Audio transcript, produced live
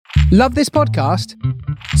Love this podcast?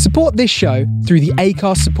 Support this show through the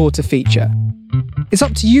Acast supporter feature. It's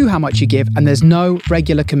up to you how much you give, and there's no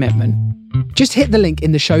regular commitment. Just hit the link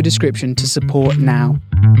in the show description to support now.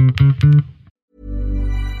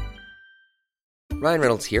 Ryan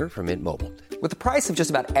Reynolds here from Mint Mobile. With the price of just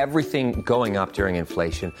about everything going up during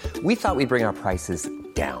inflation, we thought we'd bring our prices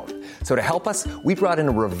down. So to help us, we brought in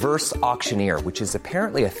a reverse auctioneer, which is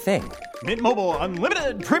apparently a thing. Mint Mobile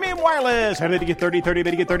Unlimited Premium Wireless. How to get 30, 30,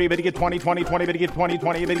 bit to get 30, bit to get 20, 20, 20, bit to get 20,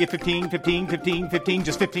 20, bit to get 15, 15, 15, 15,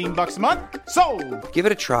 just $15 a month? Sold! Give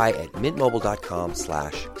it a try at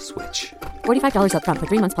mintmobile.com/switch. $45 up front for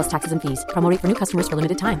 3 months plus taxes and fees. Promo rate for new customers for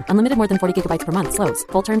limited time. Unlimited more than 40 gigabytes per month. Slows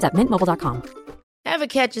full terms at mintmobile.com. Ever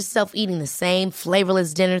catch yourself eating the same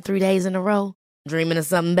flavorless dinner 3 days in a row? Dreaming of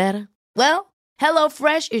something better? Well,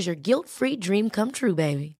 HelloFresh is your guilt-free dream come true,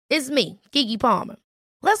 baby. It's me, Keke Palmer.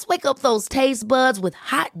 Let's wake up those taste buds with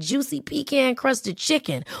hot, juicy pecan-crusted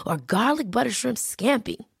chicken or garlic butter shrimp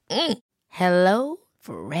scampi. Hello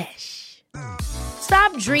Fresh.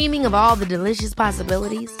 Stop dreaming of all the delicious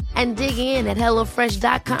possibilities and dig in at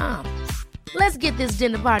HelloFresh.com. Let's get this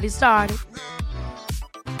dinner party started.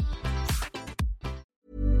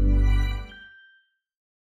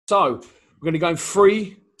 So, we're going to go in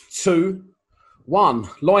 3, 2, 1.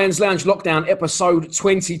 Lions Lounge Lockdown, episode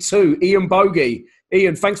 22. Ian Bogey.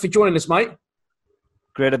 Ian, thanks for joining us, mate.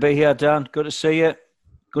 Great to be here, Dan. Good to see you.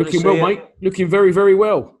 Looking well, mate. Looking very, very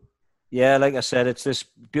well. Yeah, like I said, it's this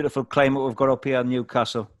beautiful climate we've got up here in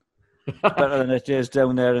Newcastle. Better than it is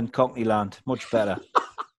down there in Cockney land. Much better.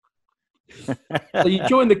 So you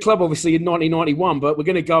joined the club, obviously, in 1991, but we're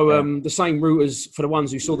going to go the same route as for the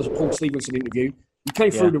ones who saw the Paul Stevenson interview. You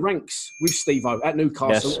came through the ranks with Steve-O at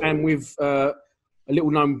Newcastle and with a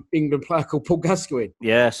little-known England player called Paul Gascoigne.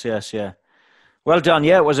 Yes. Well done.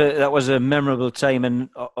 Yeah, that was a memorable time in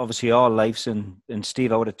obviously our lives, and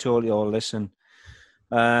Steve, I would have told you all this. And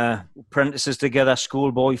apprentices together,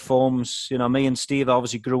 schoolboy forms. You know, me and Steve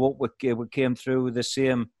obviously grew up. We came through the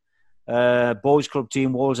same boys' club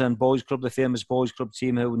team, Wallsend Boys Club, the famous boys' club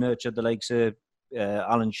team who nurtured the likes of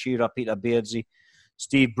Alan Shearer, Peter Beardsley,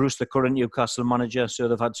 Steve Bruce, the current Newcastle manager. So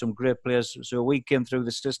they've had some great players. So we came through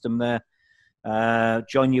the system there.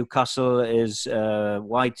 Join Newcastle is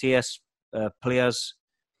YTS players,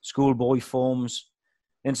 schoolboy forms.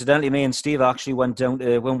 Incidentally, me and Steve actually went down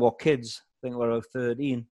to, when we were kids, I think we were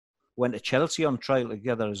 13, went to Chelsea on trial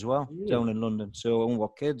together as well, down in London. So when we were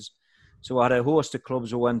kids. So we had a host of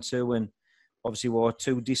clubs we went to, and obviously we were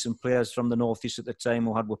two decent players from the North East at the time.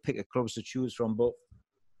 We pick of clubs to choose from, but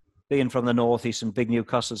being from the North East and big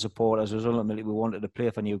Newcastle supporters, was ultimately we wanted to play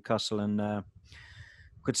for Newcastle, and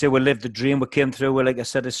could say we lived the dream. We came through, like I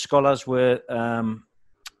said, as scholars. We're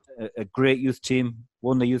a great youth team.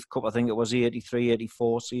 Won the Youth Cup, I think it was the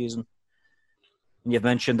 83-84 season. And you've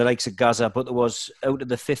mentioned the likes of Gaza, but there was, out of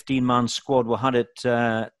the 15-man squad we had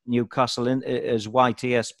at Newcastle as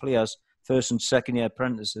YTS players, first and second year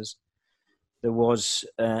apprentices, there was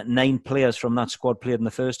 9 players from that squad played in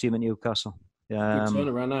the first team at Newcastle. Good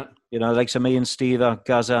turnaround, that. You know, like me and Steve,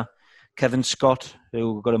 Gaza, Kevin Scott,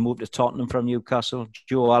 who got to move to Tottenham from Newcastle,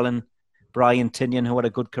 Joe Allen, Brian Tinian, who had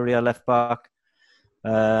a good career left back,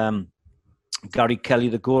 Gary Kelly,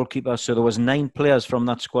 the goalkeeper. So there was 9 players from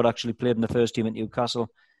that squad actually played in the first team at Newcastle,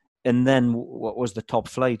 and then what was the top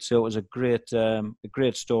flight. So it was a great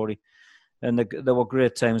story, and there were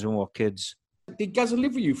great times when we were kids. Did Gaza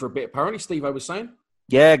live with you for a bit? Apparently, Steve, I was saying.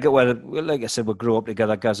 Yeah, well, like I said, we grew up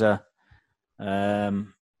together. Gaza,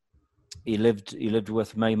 he lived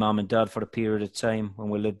with my mum and dad for a period of time when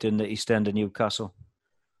we lived in the East End of Newcastle.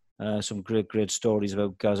 Some great stories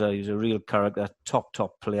about Gaza. He was a real character,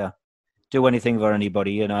 top player. Do anything for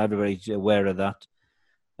anybody, you know. Everybody's aware of that.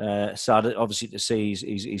 Sad, obviously, to see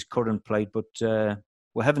his current plight, but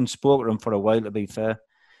we haven't spoken to him for a while, to be fair.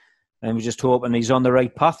 And we're just hoping he's on the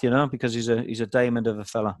right path, you know, because he's a diamond of a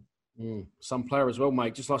fella. Some player as well,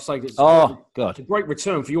 mate. Just like I say, it's a great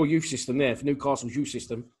return for your youth system there, for Newcastle's youth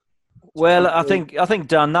system. Well, I think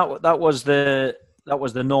Dan, that was the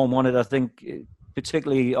norm on it. I think,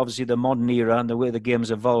 particularly obviously the modern era and the way the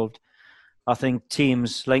game's evolved, I think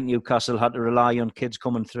teams like Newcastle had to rely on kids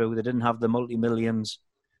coming through. They didn't have the multi-millions,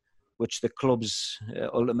 which the clubs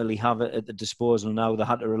ultimately have at the disposal now. They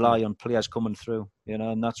had to rely on players coming through, you know,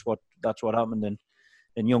 and that's what happened.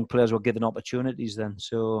 And young players were given opportunities then.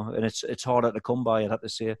 So, and it's harder to come by, I'd have to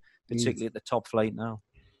say, particularly at the top flight now.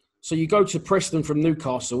 So you go to Preston from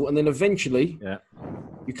Newcastle, and then eventually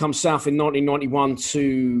you come south in 1991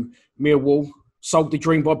 to Millwall, sold the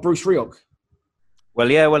dream by Bruce Rioch. Well,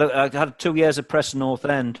 I had 2 years at Preston North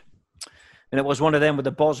End, and it was one of them with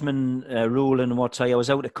the Bosman rule and what I was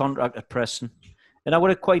out of contract at Preston, And I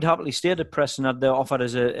would have quite happily stayed at Preston had they offered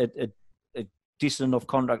us a decent enough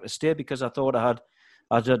contract to stay, because I thought I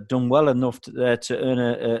had done well enough to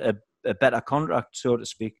earn a better contract, so to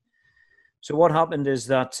speak. So what happened is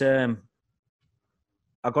that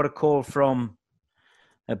I got a call from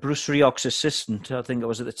Bruce Rioch's assistant, I think it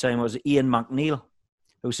was at the time, it was Ian McNeil,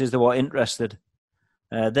 who says they were interested.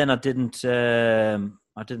 Then I didn't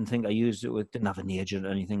think I used it. Didn't have an agent or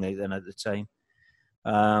anything like that at the time.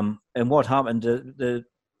 And what happened?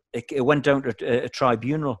 It went down to a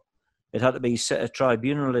tribunal. It had to be set a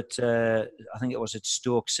tribunal at I think it was at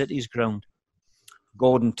Stoke City's ground.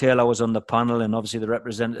 Gordon Taylor was on the panel, and obviously the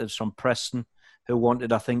representatives from Preston, who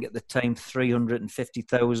wanted, I think at the time,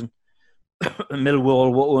 350,000.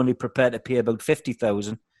 Millwall were only prepared to pay about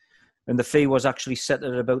 50,000, and the fee was actually set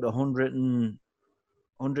at about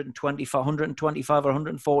 125 or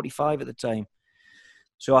 145 at the time.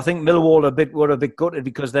 So I think Millwall were a bit gutted,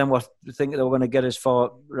 because then were thinking they were going to get us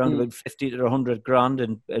for around about 50 to 100 grand,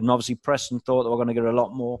 and obviously Preston thought they were going to get a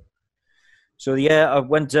lot more. So yeah, I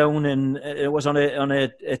went down, and it was on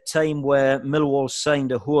a time where Millwall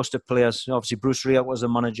signed a host of players. Obviously Bruce Rioch was the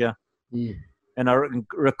manager, and I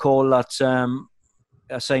recall that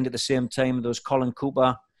I signed at the same time. There was Colin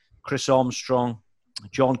Cooper, Chris Armstrong,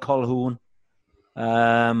 John Colquhoun.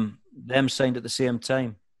 Them signed at the same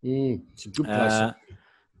time. It's a good place.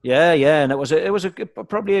 Yeah, and it was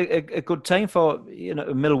probably a good time for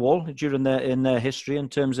Millwall during in their history in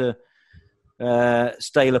terms of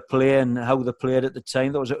style of play and how they played at the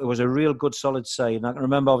time. It was a real good, solid side. And I can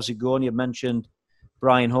remember obviously going. You mentioned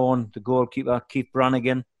Brian Horn, the goalkeeper, Keith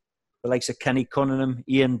Brannigan, the likes of Kenny Cunningham,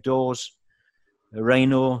 Ian Dawes,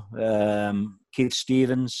 Reno, Keith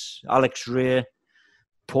Stevens, Alex Ray,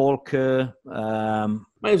 Paul Kerr.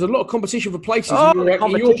 There's a lot of competition for places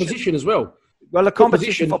in your position as well. Well, the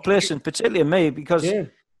competition for placing, particularly me, because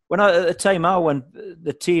when at the time I went,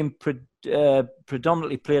 the team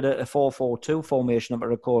predominantly played a 4-4-2 formation, if I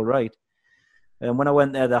recall right. And when I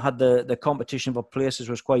went there, they had the competition for places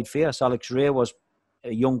was quite fierce. Alex Ray was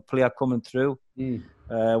a young player coming through,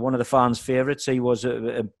 one of the fans' favourites. He was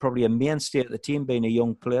probably a mainstay at the team, being a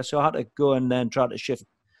young player. So I had to go and then try to shift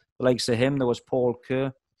the likes of him. There was Paul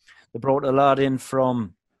Kerr. They brought a lad in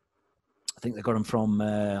from, I think they got him from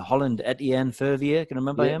Holland, Etienne Verviers. Can you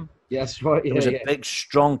remember him? Yeah, that's right. He was a big,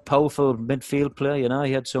 strong, powerful midfield player.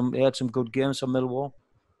 He had some good games for Millwall.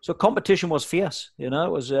 So competition was fierce. It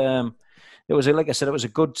was like I said, it was a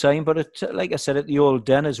good time. But like I said, at the old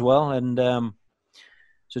Den as well. And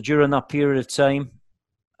so during that period of time,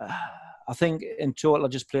 I think in total I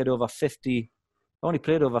just played over 50. I only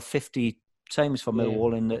played over 50 times for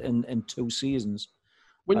Millwall in 2 seasons.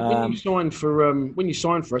 When you signed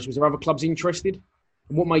for us, was there other clubs interested?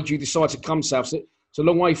 And what made you decide to come south? It's a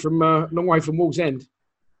long way from Wallsend.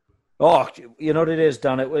 Oh, you know what it is,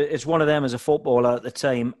 Dan. It's one of them as a footballer at the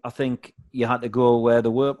time. I think you had to go where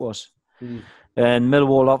the work was. And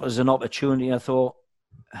Millwall offers an opportunity. I thought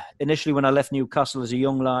initially when I left Newcastle as a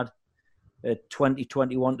young lad at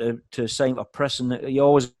 2021 to sign for Preston, you're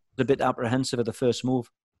always a bit apprehensive at the first move.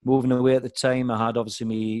 Moving away at the time, I had obviously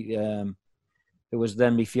me. It was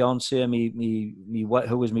then my fiancée,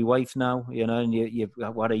 who was my wife now, and you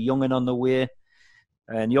had a young'un on the way,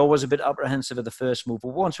 and you're always a bit apprehensive of the first move. But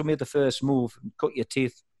once we made the first move, cut your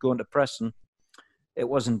teeth going to Preston, it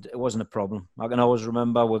wasn't a problem. I can always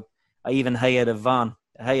remember I even hired a van,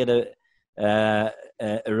 a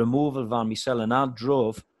removal van myself, and I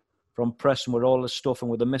drove from Preston with all the stuff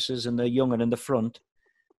and with the missus and the young'un in the front.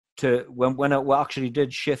 To when we actually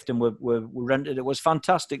did shift and we rented, it was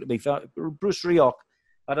fantastic to be fair. Bruce Rioch,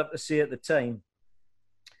 I'd have to say at the time,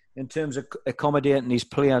 in terms of accommodating these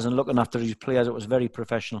players and looking after these players, it was very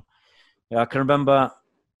professional. I can remember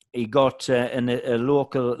he got a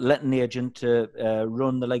local letting agent to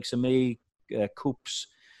run the likes of me, Coops,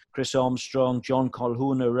 Chris Armstrong, John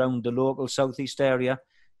Colquhoun around the local southeast area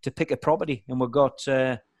to pick a property, and we got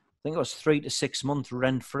I think it was 3 to 6 months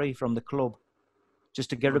rent free from the club, just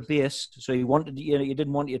to get a base. So you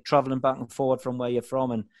didn't want you travelling back and forward from where you're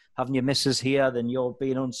from and having your missus here, then you're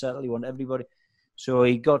being unsettled. You want everybody. So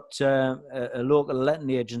he got a local letting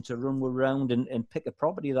agent to run around and pick a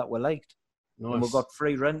property that we liked. Nice. And we got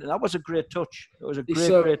free rent. And that was a great touch. It was a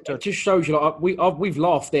great touch. It just shows you, we've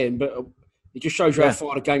laughed then, but it just shows you how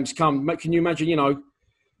far the game's come. Can you imagine, a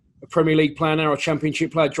Premier League player now, a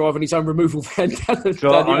Championship player driving his own removal van down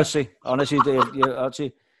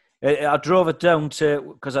honestly, I drove it down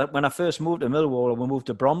because when I first moved to Millwall, we moved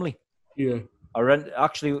to Bromley. Yeah.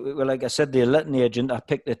 Like I said, the letting agent, I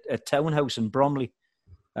picked a townhouse in Bromley.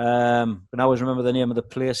 And I always remember the name of the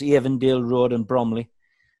place, Avondale Road in Bromley,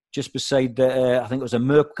 just beside I think it was a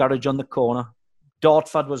Merc garage on the corner.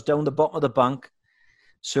 Dartford was down the bottom of the bank.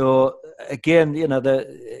 So again,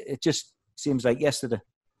 it just seems like yesterday.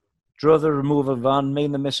 Drove the removal van, me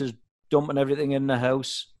and the missus dumping everything in the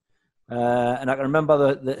house. And I can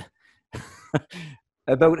remember the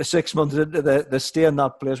about 6 months into the stay in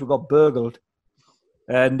that place, we got burgled.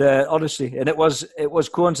 And honestly, and it was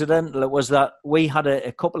coincidental. It was that we had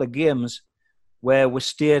a couple of games where we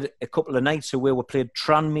stayed a couple of nights away. We played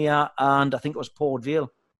Tranmere and I think it was Port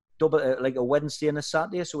Vale, double like a Wednesday and a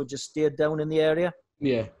Saturday. So we just stayed down in the area.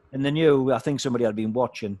 Yeah. And they knew, I think somebody had been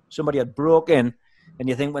watching. Somebody had broke in. And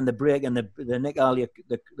you think when they break in, they nick all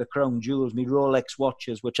the crown jewels, me Rolex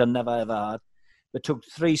watches, which I never ever had. They took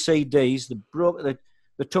 3 CDs.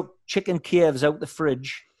 They took chicken caves out the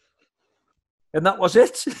fridge. And that was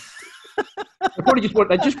it.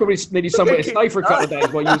 They just probably needed somewhere to stay for a couple of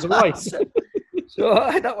days while you was away. So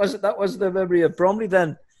that was the memory of Bromley.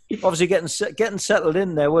 Then, obviously getting settled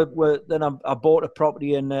in there. Then I bought a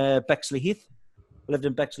property in Bexley Heath. I lived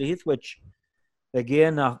in Bexley Heath, which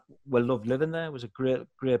again I loved living there. It was a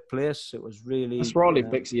great place. It was really. That's where I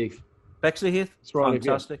lived, Bexley Heath. Bexley Heath. That's where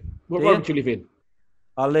fantastic. I lived, yeah. What road did you live in?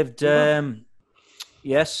 I lived.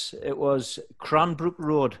 Yes, it was Cranbrook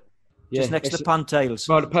Road. Just next to Pantails.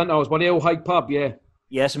 By the Pantails, by the Old Hague pub, yeah.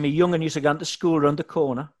 Yes, and my young'un used to go to school around the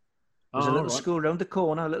corner. There's a little school around the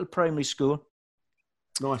corner, a little primary school.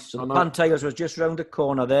 Nice. So the Pantails was just round the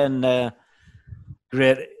corner then.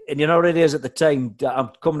 Great. And you know what it is at the time? I'm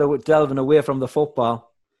coming out delving away from the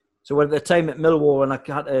football. So at the time at Millwall, when I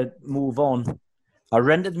had to move on, I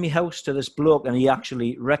rented my house to this bloke and he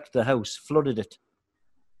actually wrecked the house, flooded it.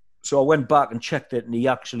 So I went back and checked it and he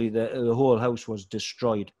actually, the whole house was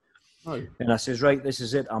destroyed. Oh. And I says, right, this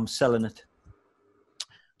is it. I'm selling it.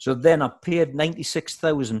 So then I paid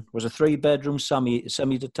 96,000. Was a 3-bedroom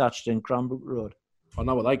semi-detached in Cranbrook Road. I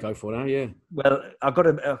know what they go for now, yeah. Well, I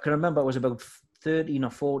can remember it was about 13 or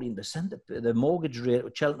 14%. The mortgage rate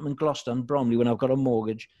with Cheltenham and Gloucester and Bromley when I got a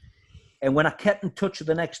mortgage. And when I kept in touch with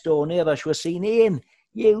the next door neighbour, she was saying, Ian,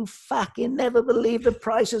 you fucking never believe the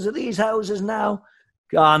prices of these houses now.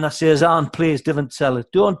 And I says, Anne, please, don't tell us.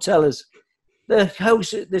 Don't tell us. The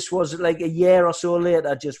house, this was like a year or so later,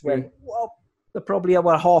 I just went, whoa, they probably have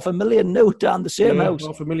 500,000 now down the same house.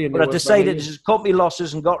 500,000. But I decided to just cut my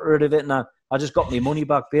losses and got rid of it. And I just got my money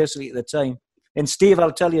back basically at the time. And Steve,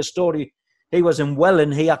 I'll tell you a story. He was in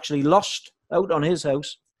Welling. He actually lost out on his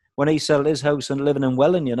house when he sold his house and living in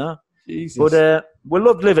Welling, Jesus. But we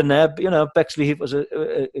loved living there. Bexley Heath was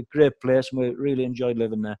a great place and we really enjoyed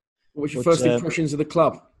living there. What was your first impressions of the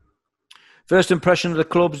club? First impression of the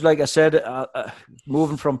clubs, like I said,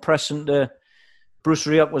 moving from Preston to Bruce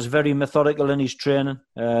Rioch was very methodical in his training,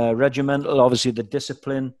 regimental. Obviously, the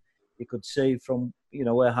discipline you could see from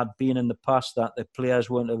where I had been in the past that the players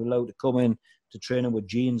weren't allowed to come in to training with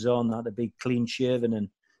jeans on, that to be clean shaven and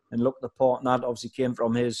look the part. And that obviously came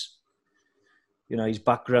from his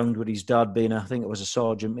background with his dad being, I think it was a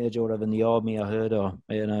sergeant major or whatever in the army. I heard,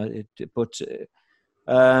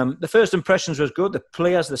 the first impressions was good. The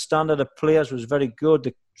players, the standard of players was very good.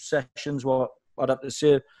 The sessions were, I'd have to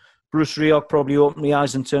say, Bruce Rioch probably opened my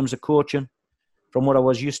eyes in terms of coaching. From what I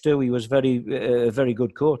was used to, he was a very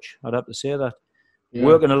good coach. I'd have to say that. Yeah.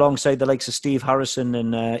 Working alongside the likes of Steve Harrison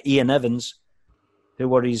and Ian Evans, who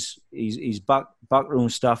were his backroom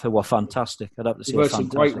staff, who were fantastic. I'd have to say, we've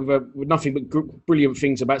heard nothing but brilliant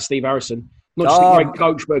things about Steve Harrison. Not just a great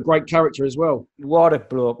coach, but a great character as well. What a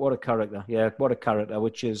bloke! What a character! Yeah, what a character.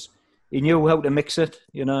 Which is, he knew how to mix it.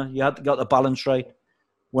 You had to get the balance right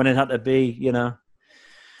when it had to be.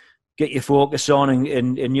 Get your focus on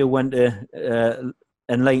and knew when to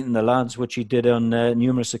enlighten the lads, which he did on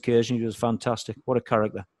numerous occasions. He was fantastic. What a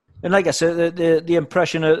character! And like I said, the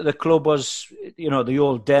impression of the club was, the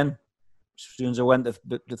old den. As soon as I went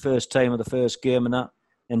the first time of the first game and that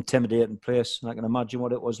intimidating place, and I can imagine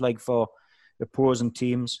what it was like for the opposing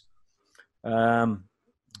teams. But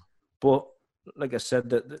like I said,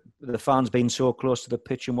 the fans being so close to the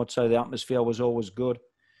pitch and what side the atmosphere was always good.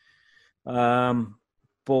 And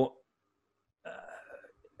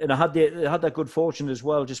I had that good fortune as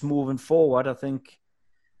well, just moving forward. I think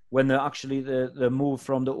when they moved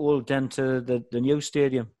from the old den to the new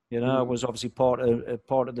stadium, I was obviously part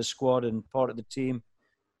of the squad and part of the team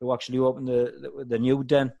who actually opened the new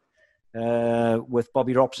den. With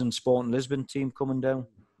Bobby Robson's Sporting Lisbon team coming down.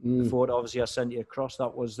 The photo, obviously, I sent you across.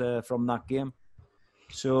 That was from that game.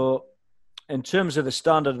 So, in terms of the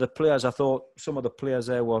standard of the players, I thought some of the players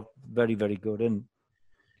there were very, very good. And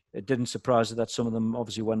it didn't surprise me that some of them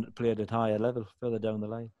obviously played at higher level further down the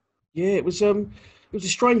line. Yeah, it was a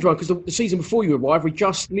strange one because the season before you arrived, we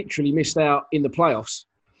just literally missed out in the playoffs.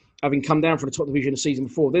 having come down from the top division the season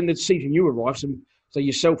before. Then the season you arrived, so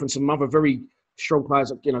yourself and some other very strong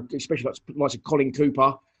players, especially like Colin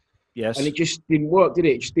Cooper. Yes. And it just didn't work, did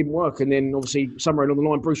it? It just didn't work. And then obviously somewhere along the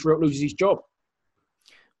line, Bruce Rioch loses his job.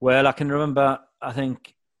 Well, I can remember, I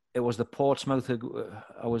think it was the Portsmouth. I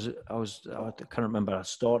can't remember. I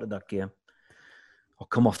started that game. I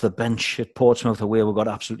come off the bench at Portsmouth away. We got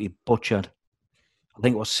absolutely butchered. I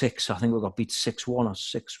think it was 6. I think we got beat 6-1 or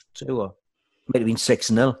 6-2 or might have been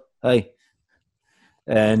 6-0. Hey.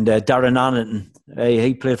 And Darren Annington,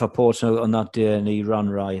 he played for Portsmouth on that day and he ran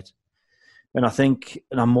riot. And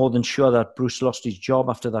I'm more than sure that Bruce lost his job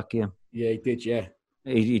after that game. Yeah, he did, yeah.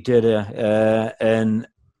 He did, and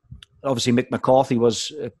obviously Mick McCarthy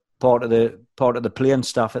was part of the playing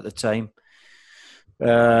staff at the time.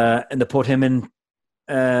 And they put him in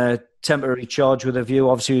temporary charge with a view,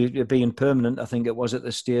 obviously, being permanent, I think it was at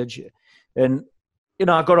the stage. And,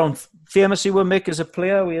 I got on famously with Mick as a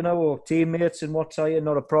player, or teammates and what's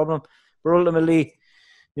not a problem. But ultimately,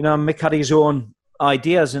 Mick had his own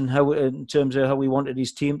ideas and in terms of how he wanted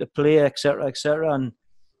his team to play, etc., etc.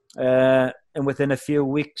 And within a few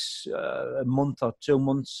weeks, a month or 2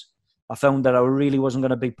 months, I found that I really wasn't going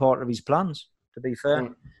to be part of his plans, to be fair.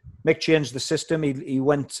 Mick changed the system. He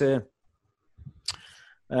went to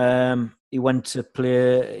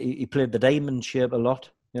play. He played the diamond shape a lot,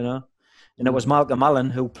 and it was Malcolm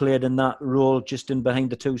Allen who played in that role, just in behind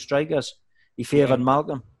the two strikers. He favoured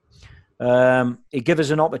Malcolm. He gave us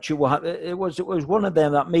an opportunity. It was one of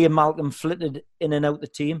them that me and Malcolm flitted in and out the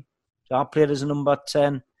team. So I played as a number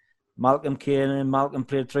 10. Malcolm came in. Malcolm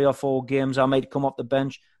played 3 or 4 games. I might come off the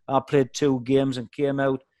bench. I played 2 games and came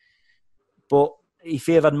out. But he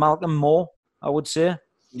favoured Malcolm more, I would say.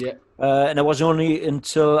 Yeah. And it was only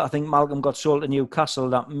until I think Malcolm got sold to Newcastle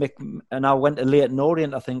that Mick and I went to Leyton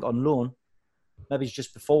Orient, I think, on loan. Maybe it's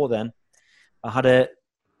just before then. I had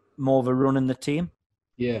more of a run in the team.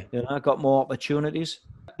 Yeah. I got more opportunities.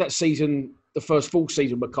 That season, the first full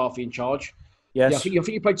season, McCarthy in charge. Yes. Yeah, I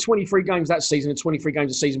think you played 23 games that season and 23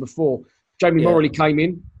 games the season before. Jamie Morley came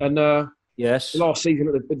in and yes, last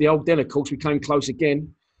season at the Old Den, of course, we came close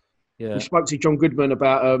again. Yeah. We spoke to John Goodman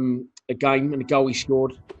about a game and a goal he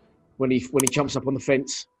scored when he jumps up on the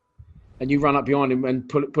fence. And you run up behind him and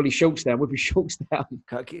pull his shorts down, whip his shorts down.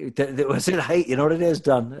 Was it height? You know what it is,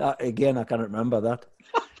 Dan? Again, I can't remember that.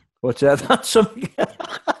 But that's something.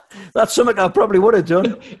 That's something I probably would have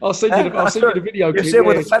done. I'll send you the video. You say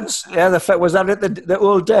with the fence? Yeah, was that at the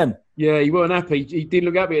Old Den? Yeah, he weren't happy. He didn't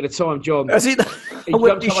look happy at the time, John. Has he? He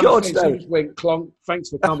whipped his shorts down. He went clonk. Thanks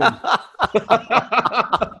for coming.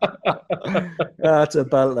 That's a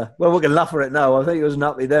belter. Well, we can laugh at it now. I think he wasn't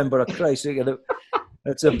happy then, but Christ,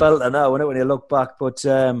 it's a belter now, isn't it, when you look back? But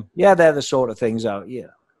yeah, they're the sort of things out. Yeah,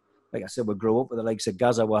 like I said, we grew up with the likes of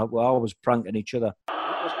Gaza. We're always pranking each other.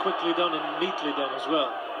 That was quickly done and neatly done as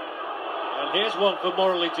well. And here's one for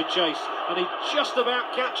Morley to chase. And he just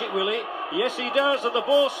about catch it, will he? Yes, he does. And the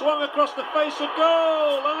ball swung across the face of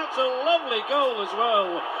goal. And that's a lovely goal as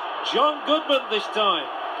well. John Goodman this time.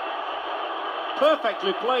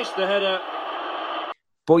 Perfectly placed, the header.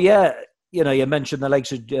 But yeah, you mentioned the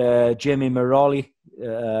likes of Jamie Morley,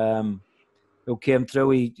 who came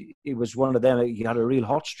through. He was one of them. He had a real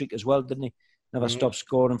hot streak as well, didn't he? Never stopped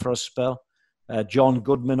scoring for a spell. John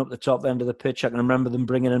Goodman up the top end of the pitch. I can remember them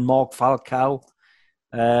bringing in Mark Falcao,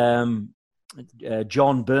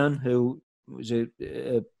 John Byrne, who was a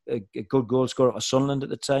good goal scorer for Sunderland at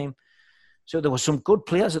the time. So there were some good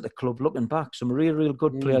players at the club. Looking back, some real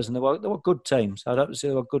good players, and they were good times. I'd have to say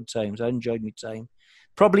they were good times. I enjoyed my time.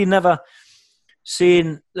 Probably never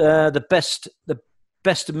seen the best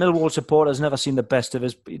Millwall supporters. Never seen the best of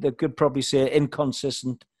us. They could probably say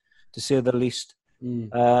inconsistent, to say the least.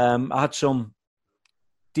 I had some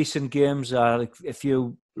decent games. I had a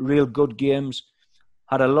few real good games.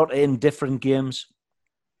 Had a lot of indifferent games.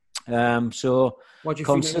 So what do you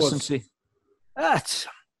consistency. think it was?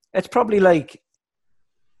 It's probably like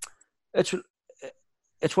it's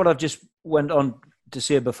what I've just went on to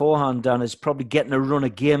say beforehand, Dan. Is probably getting a run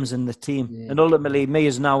of games in the team, and ultimately, me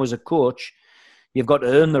as a coach, you've got to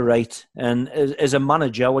earn the right. And as a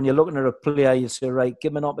manager, when you're looking at a player, you say, right,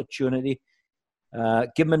 give him an opportunity.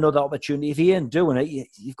 Give him another opportunity. If he ain't doing it,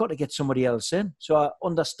 you've got to get somebody else in. So I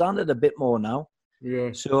understand it a bit more now.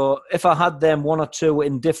 Yeah. So if I had them 1 or 2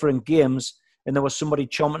 in different games, and there was somebody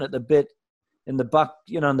chomping at the bit in the back,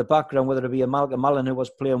 in the background, whether it be a Malcolm Allen who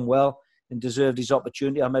was playing well and deserved his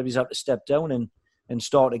opportunity, or maybe he's had to step down and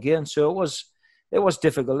start again. So it was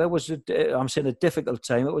difficult. It was I'm saying a difficult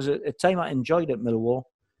time. It was a time I enjoyed at Millwall,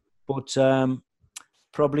 but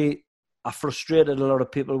probably I frustrated a lot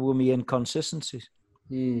of people with my inconsistencies.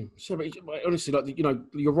 So, honestly,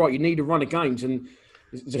 you're right. You need a run of games, and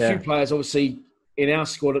there's a few players, obviously, in our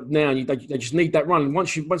squad now, and they just need that run. And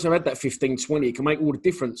once they've had that 15, 20, it can make all the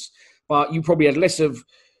difference. But you probably had less of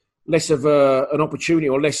an opportunity,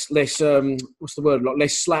 or less what's the word? Like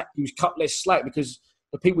less slack. You was cut less slack because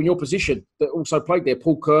the people in your position that also played there,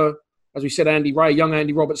 Paul Kerr, as we said, Andy Ray, young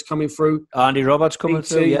Andy Roberts coming through. Andy Roberts coming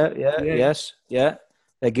through, yes.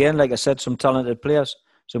 Again, like I said, some talented players,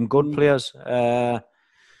 some good players.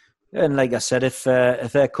 And like I said, if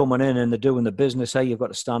they're coming in and they're doing the business, you've got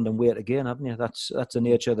to stand and wait again, haven't you? That's the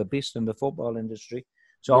nature of the beast in the football industry.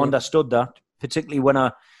 So I understood that, particularly when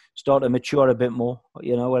I started to mature a bit more.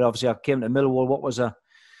 When obviously I came to Millwall, what was I?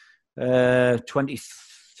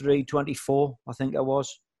 23, 24, I think I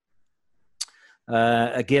was.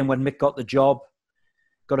 Again, when Mick got the job,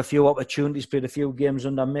 got a few opportunities, played a few games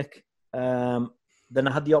under Mick. Then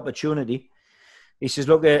I had the opportunity. He says,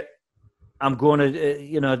 look, I'm going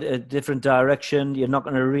a different direction. You're not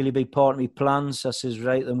going to really be part of my plans. I says,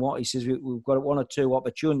 right, then what? He says, we've got one or two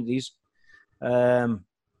opportunities.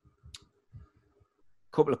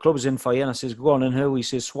 Couple of clubs in for you. And I says, go on, and who? He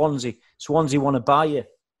says, Swansea. Swansea want to buy you.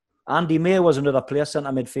 Andy May was another player,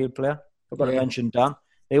 centre midfield player. Forgot to mention Dan.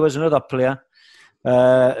 He was another player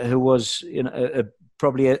who was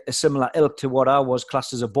probably a similar ilk to what I was,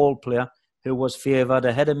 classed as a ball player, who was favoured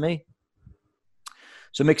ahead of me.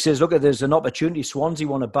 So Mick says, look, there's an opportunity. Swansea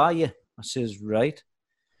want to buy you. I says, right.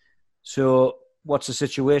 So what's the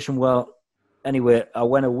situation? Well, anyway, I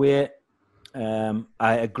went away. I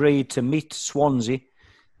agreed to meet Swansea.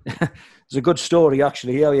 It's a good story,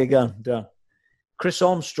 actually. Here you go, Dan. Chris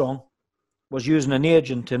Armstrong was using an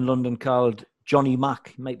agent in London called Johnny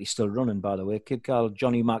Mack. He might be still running, by the way. A kid called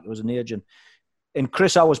Johnny Mack was an agent. And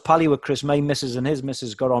Chris, I was pally with Chris. My missus and his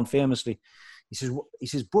missus got on famously. He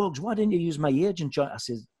says, Bugs, why didn't you use my agent? I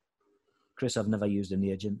says, Chris, I've never used an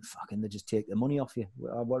agent. Fucking, they just take the money off you.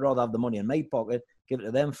 I'd rather have the money in my pocket, give it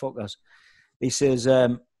to them fuckers. He says,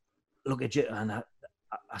 look at you. And I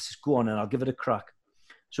says, go on, and I'll give it a crack.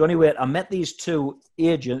 So anyway, I met these two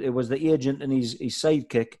agents. It was the agent and his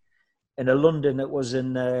sidekick in London. It was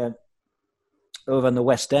over in the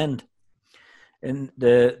West End. And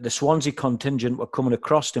the Swansea contingent were coming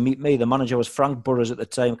across to meet me. The manager was Frank Burrows at the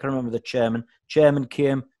time. I can't remember the chairman. Chairman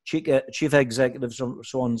came, chief executive from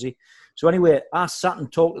Swansea. So anyway, I sat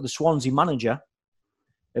and talked to the Swansea manager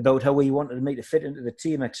about how he wanted me to fit into the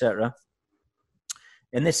team, etc.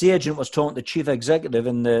 And this agent was talking to the chief executive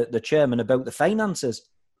and the chairman about the finances,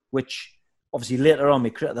 which obviously later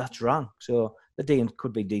on, that's wrong. So the dean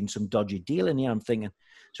could be doing some dodgy deal in here, I'm thinking.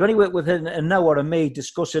 So anyway, within an hour of me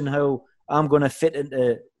discussing how I'm going to fit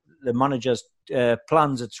into the manager's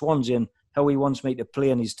plans at Swansea and how he wants me to play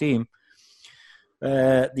in his team,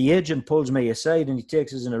 the agent pulls me aside and he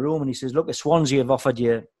takes us in a room and he says, look, the Swansea have offered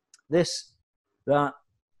you this, that,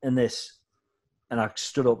 and this. And I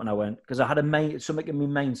stood up and I went, because I had something in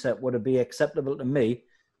my mindset would it be acceptable to me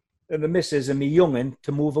and the missus and me young'un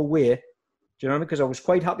to move away. Do you know what I mean? Because I was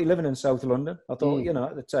quite happy living in South London. I thought,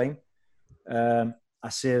 at the time. I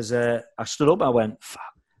stood up and I went, fuck.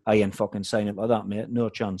 I ain't fucking signing for that, mate. No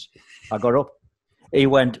chance. I got up. He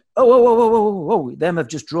went, whoa. Them have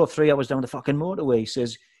just drove 3 hours down the fucking motorway. He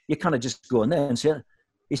says, you can't just go in there and say,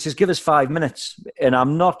 he says, give us 5 minutes. And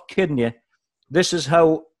I'm not kidding you. This is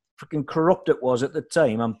how fucking corrupt it was at the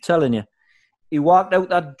time. I'm telling you. He walked out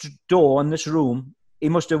that door in this room. He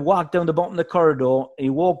must have walked down the bottom of the corridor. He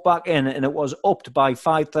walked back in and it was upped by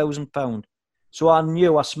 £5,000. So I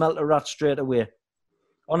knew I smelt a rat straight away.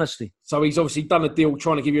 Honestly. So he's obviously done a deal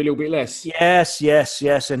trying to give you a little bit less. Yes.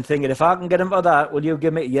 And thinking, if I can get him for that, will you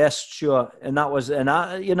give me? Yes, sure. And that was,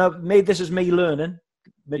 this is me learning,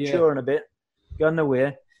 maturing a bit, going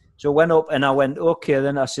away. So I went up and I went, okay,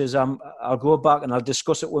 then I says, I'll go back and I'll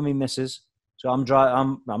discuss it with my missus. So I'm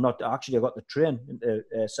not, actually, I got the train into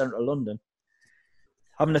central London,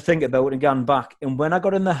 having to think about it and going back. And when I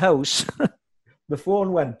got in the house, the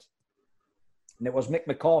phone went. And it was Mick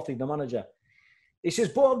McCarthy, the manager. He says,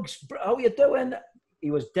 Bugs, how you doing?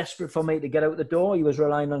 He was desperate for me to get out the door. He was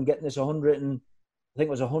relying on getting this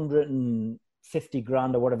 150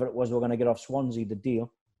 grand or whatever it was we're going to get off Swansea, the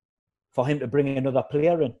deal, for him to bring another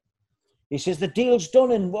player in. He says, the deal's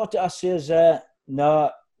done. And what? I says,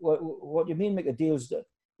 no, what do you mean, Mick, the deal's done?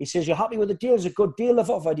 He says, you're happy with the deal? It's a good deal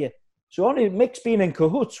I've offered you. So only Mick's been in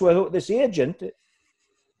cahoots with this agent.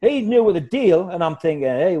 He knew with the deal. And I'm thinking,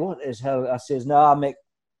 hey, what is hell? I says, nah, Mick.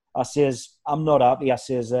 I says, I'm not happy. I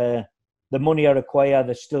says, the money I require,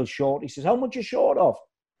 they're still short. He says, how much are you short of?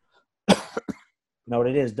 Now, what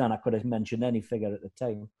it is, Dan, I could have mentioned any figure at the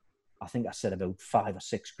time. I think I said about 5 or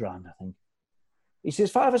 6 grand, I think. He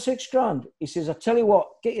says, 5 or 6 grand. He says, I tell you what,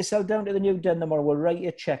 get yourself down to the New Den tomorrow. We'll write you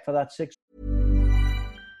a check for that 6.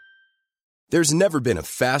 There's never been a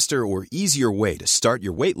faster or easier way to start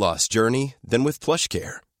your weight loss journey than with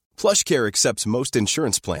PlushCare. PlushCare accepts most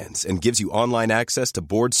insurance plans and gives you online access to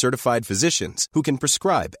board-certified physicians who can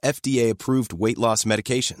prescribe FDA-approved weight loss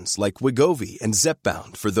medications like Wegovy and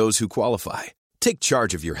Zepbound for those who qualify. Take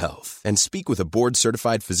charge of your health and speak with a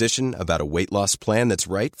board-certified physician about a weight loss plan that's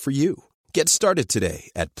right for you. Get started today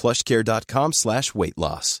at plushcare.com/weight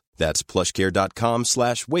loss. That's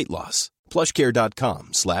plushcare.com/weight loss.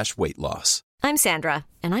 plushcare.com/weight loss. I'm Sandra,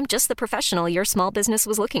 and I'm just the professional your small business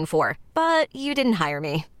was looking for. But you didn't hire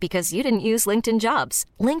me because you didn't use LinkedIn Jobs.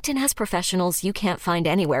 LinkedIn has professionals you can't find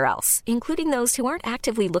anywhere else, including those who aren't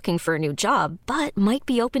actively looking for a new job, but might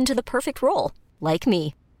be open to the perfect role, like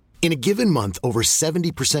me. In a given month, over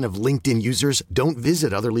 70% of LinkedIn users don't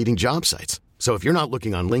visit other leading job sites. So if you're not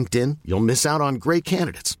looking on LinkedIn, you'll miss out on great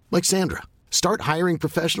candidates like Sandra. Start hiring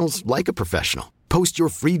professionals like a professional. Post your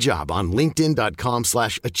free job on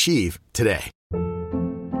linkedin.com/achieve today.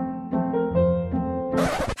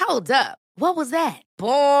 Hold up. What was that?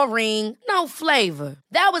 Boring. No flavor.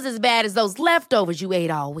 That was as bad as those leftovers you ate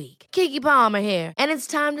all week. Keke Palmer here, and it's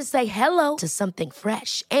time to say hello to something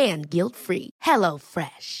fresh and guilt-free. Hello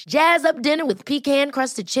Fresh. Jazz up dinner with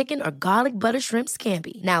pecan-crusted chicken or garlic butter shrimp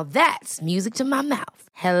scampi. Now that's music to my mouth.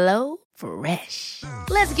 Hello Fresh.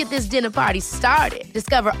 Let's get this dinner party started.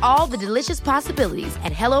 Discover all the delicious possibilities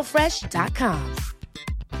at hellofresh.com.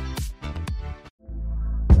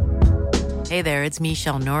 Hey there, it's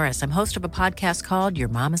Michelle Norris. I'm host of a podcast called Your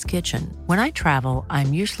Mama's Kitchen. When I travel,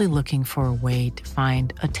 I'm usually looking for a way to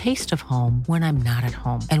find a taste of home when I'm not at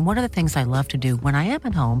home. And one of the things I love to do when I am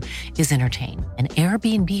at home is entertain. And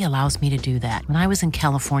Airbnb allows me to do that. When I was in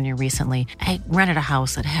California recently, I rented a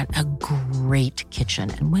house that had a great kitchen.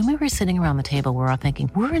 And when we were sitting around the table, we're all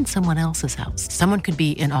thinking, we're in someone else's house. Someone could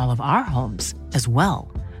be in all of our homes as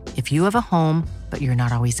well. If you have a home, but you're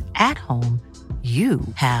not always at home, you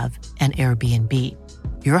have an Airbnb.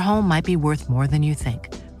 Your home might be worth more than you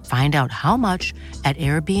think. Find out how much at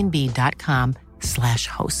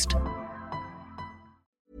airbnb.com/host.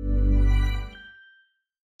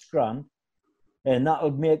 Grand, and that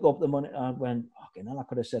would make up the money. I went, okay, now I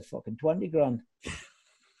could have said fucking 20 grand.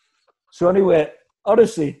 So anyway,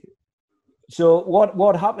 honestly, so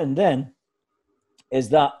what happened then is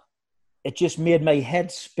that it just made my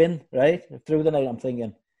head spin, right? Through the night, I'm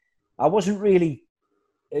thinking,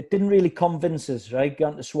 it didn't really convince us, right,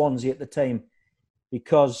 going to Swansea at the time,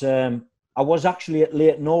 because I was actually at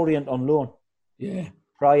Leyton Orient on loan. Yeah.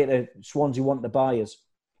 Prior to Swansea wanting to buy us.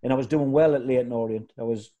 And I was doing well at Leyton Orient. I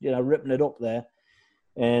was, ripping it up there.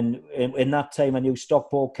 And in that time, I knew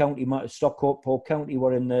Stockport County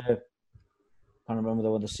were in the, I can't remember, they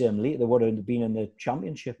were the same league. They would have been in the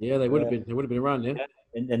Championship. Yeah, they would have been. They would have been around, yeah.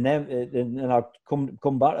 And then I'd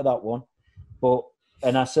come back to that one. But,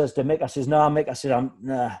 and I says to Mick, I says, nah, Mick, I said,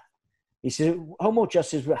 nah. He says, how much? I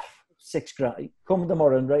says, 6 grand. Come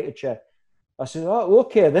tomorrow and write a check. I said, oh,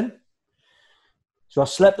 okay then. So I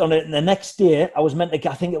slept on it, and the next day I was meant to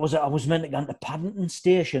go to Paddington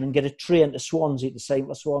Station and get a train to Swansea, to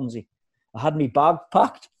St. Swansea. I had my bag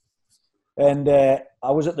packed, and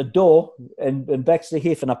I was at the door in Bexley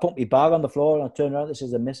Heath, and I put my bag on the floor, and I turned around. This is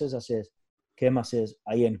the missus. I says, Kim, I says,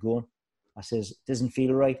 I ain't going. I says, it doesn't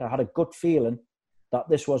feel right. I had a gut feeling that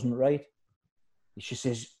this wasn't right. She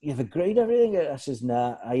says, you've agreed everything? I says,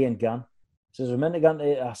 nah, I ain't gone. She says, we're meant to go.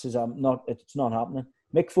 I says, it's not happening.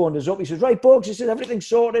 Mick phoned us up. He says, right, Bugs. He says, everything's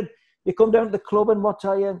sorted. You come down to the club and what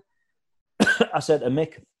are you? I said to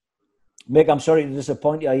Mick, I'm sorry to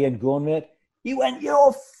disappoint you. I ain't going, mate. He went,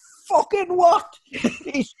 you fucking what?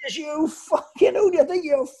 He says, you fucking, who do you think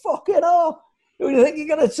you fucking are? Who do you think you're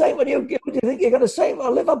going to say when you think you're going to say for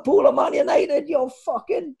Liverpool or Man United? You're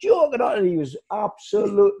fucking joking. And he was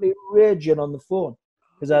absolutely raging on the phone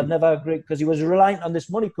because I'd never agreed, because he was reliant on this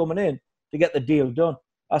money coming in to get the deal done.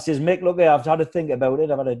 I says, Mick, look, I've had to think about it.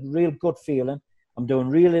 I've had a real good feeling. I'm doing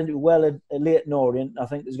really well at Leyton Orient. I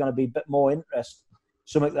think there's going to be a bit more interest,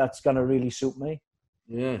 something that's going to really suit me.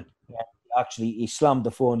 Yeah. Actually, he slammed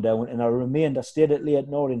the phone down, and I stayed at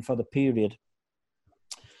Leyton Orient for the period.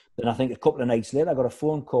 Then I think a couple of nights later, I got a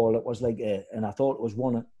phone call. It was like, and I thought it was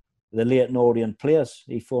one of the Leyton Orient players.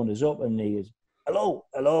 He phoned us up, and he was, hello.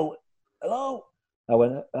 I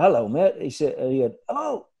went, hello, mate. He said,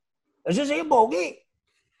 hello, is this here, Bogey?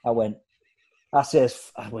 I went,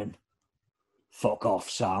 fuck off,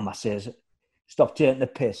 Sam. I says, stop taking the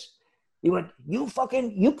piss. He went, you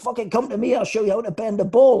fucking come to me, I'll show you how to bend the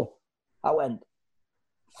ball. I went,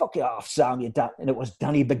 fuck you off, Sam, you da-. And it was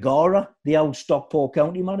Danny Begora, the old Stockport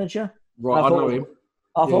County manager. Right, I know him.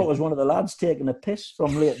 I thought it was one of the lads taking a piss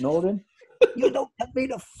from Leyton Orient. You don't tell me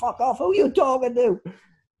to fuck off. Who are you talking to?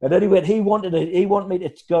 And anyway, he wanted me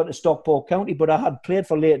to go to Stockport County, but I had played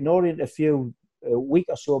for Leyton Orient a week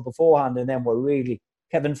or so beforehand, and then were really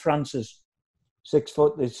Kevin Francis,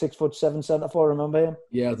 6'7" centre forward. Remember him?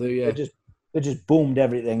 Yeah, I do. Yeah, they just boomed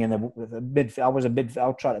everything in the midfield. I was a midfield.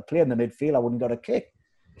 I tried to play in the midfield. I wouldn't got a kick.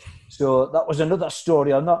 So that was another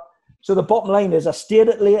story on that. So the bottom line is, I stayed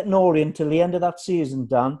at Leyton Orient till the end of that season,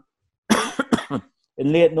 Dan.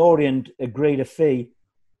 And Leyton Orient agreed a fee.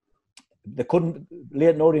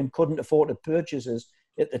 Leyton Orient couldn't afford the purchases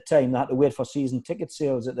at the time. They had to wait for season ticket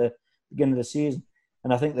sales at the beginning of the season.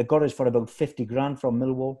 And I think they got us for about 50 grand from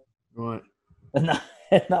Millwall. Right. And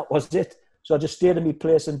that was it. So I just stayed in my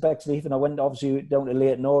place in Bexley, and I went obviously down to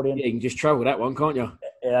Leyton Orient. Yeah, you can just travel that one, can't you?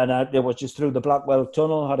 And it was just through the Blackwell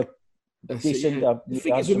Tunnel. Had a decent. The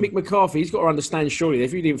thing is with Mick McCarthy, he's got to understand surely that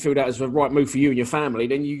if you didn't feel that was the right move for you and your family,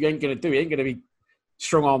 then you ain't going to do it. You ain't going to be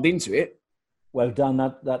strong-armed into it. Well, Dan,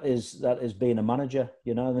 that is being a manager,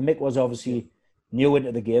 you know. And Mick was obviously new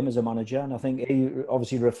into the game as a manager, and I think he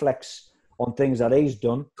obviously reflects on things that he's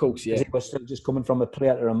done. Of course, yeah. He was still just coming from a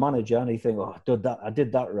player to a manager, and he think, oh, I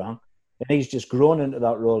did that wrong. And he's just grown into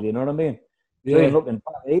that role, you know what I mean? Yeah. So looking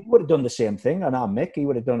back, he would have done the same thing, and I'm Mick, he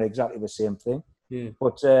would have done exactly the same thing. Yeah.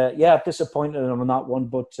 But, disappointed in him on that one,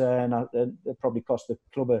 but it probably cost the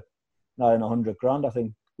club $100 grand, I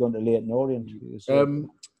think, going to Leyton Orient.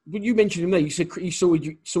 When you mentioned him there, you said you saw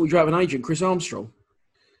you have an agent, Chris Armstrong.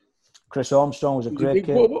 Chris Armstrong was a great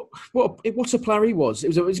kid. What a player he was. It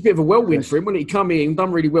was a bit of a whirlwind for him when he come in,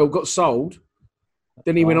 done really well, got sold.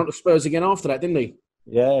 Then he went on to Spurs again after that, didn't he?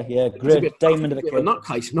 Yeah, great diamond of a kid. A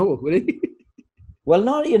nutcase, no, wasn't he? Well,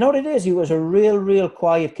 no, you know what it is? He was a real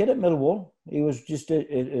quiet kid at Millwall. He was just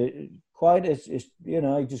quiet,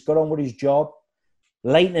 he just got on with his job.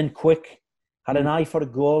 Lightning quick, had an eye for a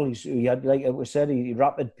goal. He had, like it was said, he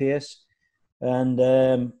rapid pace. And,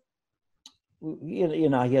 he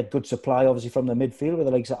had good supply, obviously, from the midfield with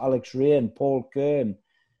the likes of Alex Ray and Paul Kerr and,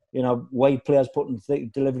 wide players putting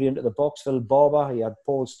delivery into the box. Phil Barber, he had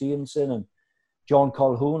Paul Stevenson and John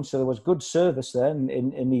Colquhoun. So there was good service there,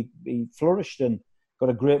 and he flourished and got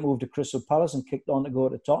a great move to Crystal Palace and kicked on to go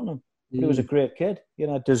to Tottenham. But he was a great kid,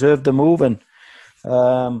 deserved the move. And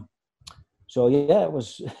it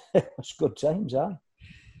was good times, huh?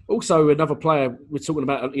 Also, another player, we're talking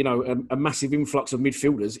about, a massive influx of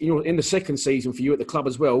midfielders. In the second season for you at the club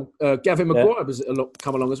as well, Gavin Maguire has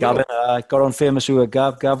come along as well. Gavin, got on famous with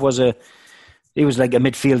Gav. Gav was he was like a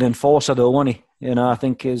midfield enforcer though, wasn't he? I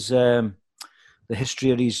think his the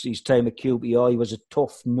history of his time at QPR, he was a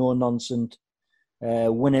tough, no-nonsense,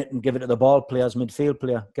 win it and give it to the ball players, midfield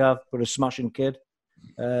player. Gav, but a smashing kid.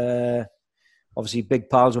 Obviously, big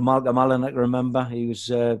pals with Malcolm Allen, I can remember. He was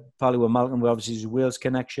pally with Malcolm, with obviously his Wales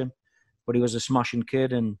connection. But he was a smashing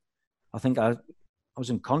kid. And I think I was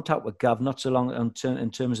in contact with Gav not so long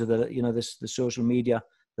in terms of the social media,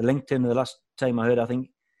 the LinkedIn. The last time I heard, I think,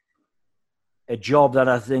 a job that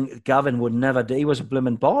I think Gavin would never do. He was a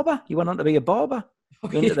blooming barber. He went on to be a barber.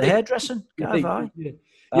 Into the hairdressing. Gav, aye.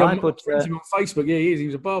 Yeah, I'm friends with him on Facebook. Yeah, he is. He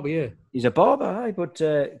was a barber, yeah. He's a barber, aye. But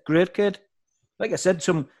great kid. Like I said,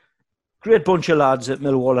 some great bunch of lads at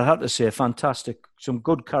Millwall, I had to say. Fantastic. Some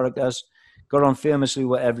good characters. Got on famously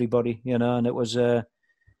with everybody, and it was a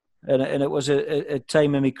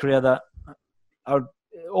time in my career that,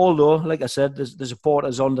 although, like I said, the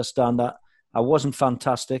supporters understand that I wasn't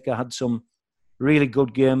fantastic. I had some really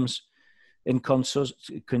good games,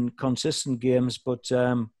 consistent games, but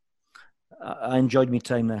I enjoyed my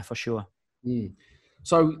time there for sure.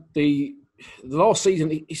 So the last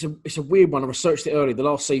season, it's a weird one. I researched it earlier. The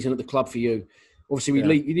last season at the club for you, obviously,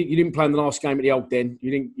 you didn't play in the last game at the Old Den.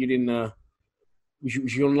 You didn't. Was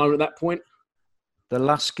you on loan at that point? The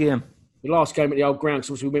last game at the old ground.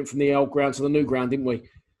 So we went from the old ground to the new ground, didn't we?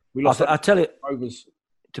 We lost. I tell you, Rovers.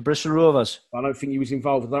 To Bristol Rovers. I don't think you was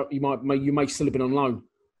involved with that. You may still have been on loan.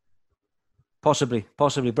 Possibly.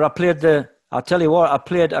 But I played I'll tell you what. I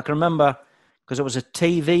can remember because it was a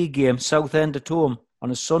TV game, Southend at home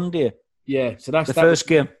on a Sunday. Yeah, so that's the first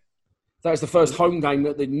game. That was the first home game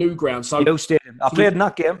at the new ground. So New Stadium. I played in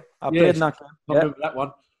that game. I remember that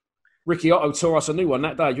one. Ricky Otto tore us a new one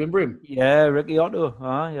that day. Do you remember him? Yeah, Ricky Otto.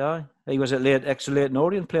 Aye. He was at Leyton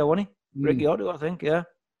Orient player, wasn't he? Ricky Otto, I think, yeah.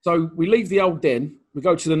 So we leave the old Den. We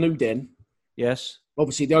go to the new Den. Yes.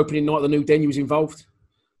 Obviously, the opening night of the new Den, you was involved.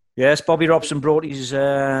 Yes, Bobby Robson brought his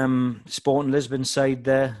Sporting Lisbon side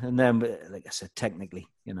there. And then, like I said, technically,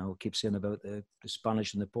 we keep saying about the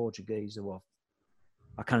Spanish and the Portuguese.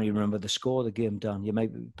 I can't even remember the score of the game, Dan. You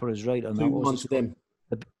might put us right on that. 2-1 to them.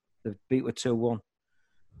 They beat with 2-1.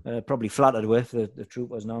 probably flattered with the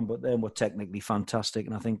Troopers now, but they were technically fantastic,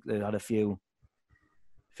 and I think they had a few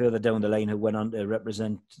further down the line who went on to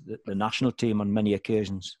represent the national team on many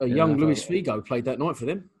occasions. A young Luis Figo played that night for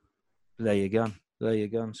them. There you go.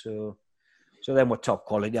 So them were top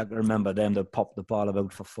quality. I can remember them. They popped the ball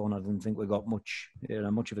about for fun. I didn't think we got much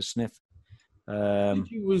of a sniff.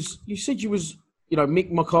 You said you was,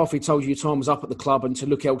 Mick McCarthy told you your time was up at the club and to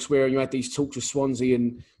look elsewhere, and you had these talks with Swansea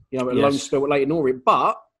and, a loan spell at Leyton Orient.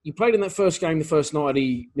 But you played in that first game, the first night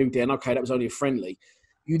he moved in. Okay, that was only a friendly.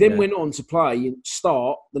 You then went on to play and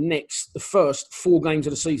start the first 4 games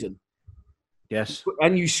of the season. Yes.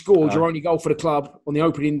 And you scored your only goal for the club on the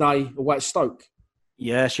opening day away at Stoke.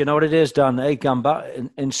 Yes, you know what it is, Dan. Hey, Gamba,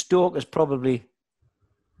 in Stoke is probably,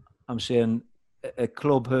 I'm saying, a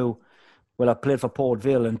club who, I played for Port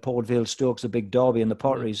Vale, and Port Vale Stoke's a big derby in the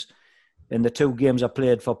Potteries. In the 2 games I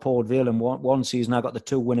played for Port Vale in one season, I got the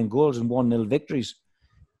 2 winning goals and 1-0 victories.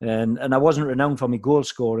 And I wasn't renowned for my goal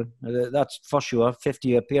scoring. That's for sure.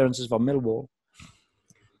 50 appearances for Millwall.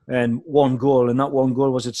 And 1 goal, and that 1 goal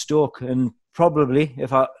was at Stoke. And probably,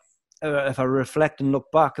 if I reflect and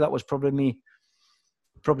look back, that was probably my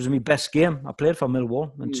best game I played for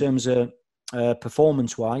Millwall in terms of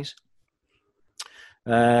performance-wise.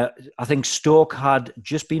 I think Stoke had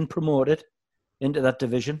just been promoted into that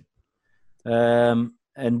division, and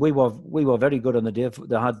we were very good on the day.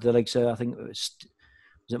 They had the likes of, I think was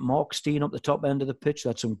it Mark Steen up the top end of the pitch. They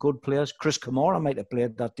had some good players. Chris Kamara might have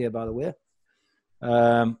played that day, by the way.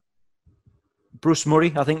 Bruce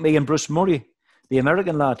Murray, I think me and Bruce Murray, the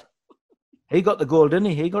American lad, he got the goal, didn't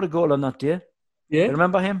he? He got a goal on that day. Yeah, you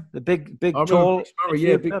remember him? The big, tall,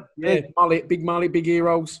 big mullet, big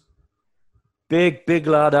heroes. Big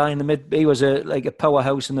lad in the mid. He was like a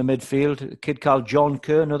powerhouse in the midfield. A kid called John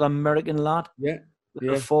Kerr, another American lad. Yeah.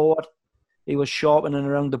 Forward. He was sharpening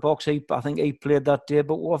around the box. I think he played that day,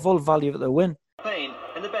 but what full value of the win. Payne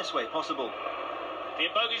in the best way possible.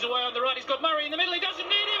 Ian Bogey's away on the right. He's got Murray in the middle. He doesn't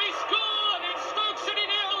need him. He scored. It's Stoke City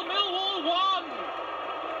 0, Millwall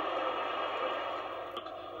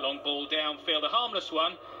 1. Long ball downfield, a harmless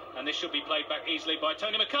one, and this should be played back easily by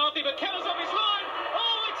Tony McCarthy, but Keller's off his line.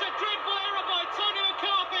 Oh, it's a dreadful error by Tony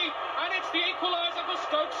McCarthy, and it's the equaliser for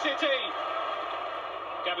Stoke City.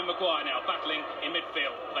 Gavin Maguire now battling in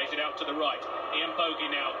midfield, plays it out to the right. Ian Bogey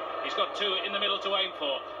now, he's got 2 in the middle to aim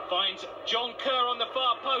for. Finds John Kerr on the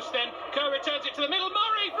far post then. Kerr returns it to the middle.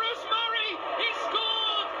 Bruce Murray, he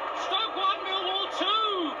scored! Stoke 1, Millwall 2.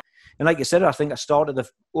 And like you said, I think I started the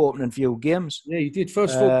opening few games. Yeah, you did.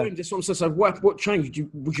 First 4 games. That's what I'm saying. So what changed?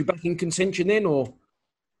 Was you back in contention then, or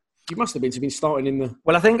you must have been starting in the?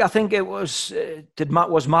 Well, I think it was.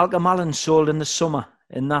 Was Malcolm Allen sold in the summer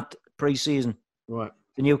in that pre-season? Right.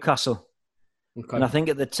 To Newcastle. Okay. And I think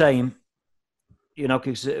at the time,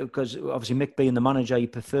 because obviously Mick being the manager, he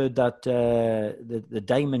preferred that the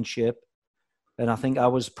diamond shape, and I think I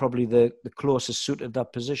was probably the closest suited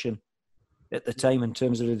that position at the time in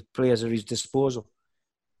terms of the players at his disposal.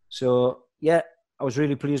 So yeah, I was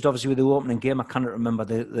really pleased obviously with the opening game. I cannot remember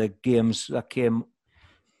the games that came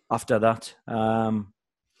after that.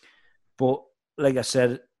 But like I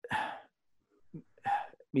said,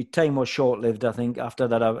 my time was short-lived. I think after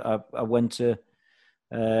that I went to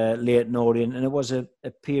Leyton Orient, and it was a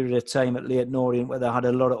period of time at Leyton Orient where they had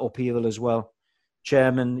a lot of upheaval as well.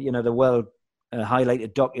 Chairman, the well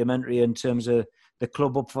highlighted documentary in terms of the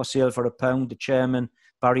club up for sale for £1. The chairman,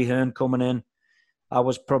 Barry Hearn, coming in. I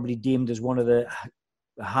was probably deemed as one of the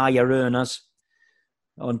higher earners.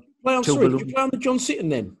 Did you play on the John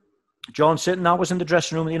Sitton then? John Sitton, I was in the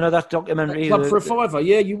dressing room. That documentary. Club for a £5.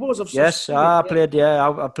 Yeah, you was. I played. Yeah,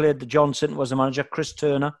 I played. The John Sitton was the manager. Chris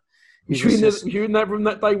Turner. You were in that room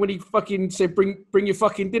that day when he fucking said, "Bring your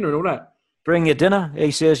fucking dinner and all that." Bring your dinner.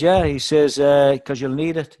 He says, yeah. He says, because you'll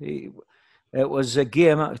need it. It was a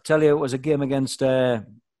game. I tell you, it was a game against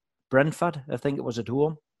Brentford. I think it was at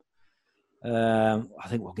home. I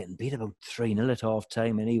think we were getting beat about 3-0 at half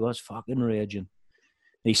time, and he was fucking raging.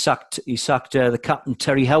 He sacked the captain,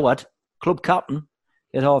 Terry Howard, club captain,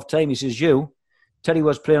 at half time. He says, Terry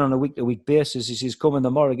was playing on a week-to-week basis. He says, come in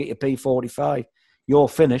tomorrow, get your P45. You're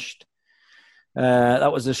finished.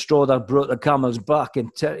 That was the straw that broke the camel's back.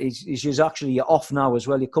 And he says, actually, you're off now as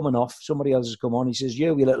well. You're coming off. Somebody else has come on. He says,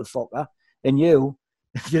 you little fucker. And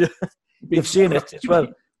you've seen it as well.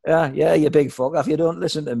 Yeah, you big fucker. If you don't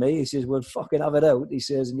listen to me, he says, we'll fucking have it out. He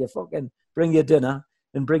says, and you fucking bring your dinner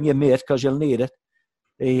and bring your mate because you'll need it.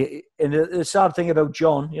 And the sad thing about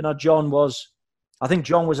John, I think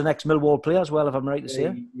John was an ex-Millwall player as well, if I'm right to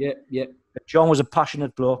say. Yeah. John was a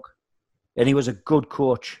passionate bloke, and he was a good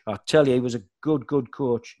coach. I tell you, he was a good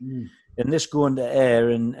coach. And this going to air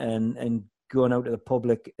and going out to the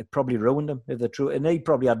public, it probably ruined him, if the truth. And he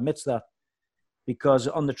probably admits that, because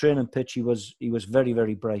on the training pitch he was very,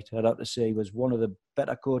 very bright. I'd have to say he was one of the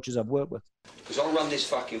better coaches I've worked with. Because I run this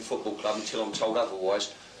fucking football club until I'm told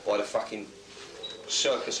otherwise by the fucking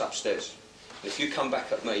circus upstairs. If you come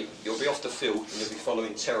back at me, you'll be off the field and you'll be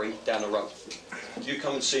following Terry down the road. If you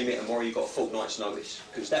come and see me tomorrow, you've got a fortnight's notice,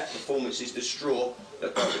 because that performance is the straw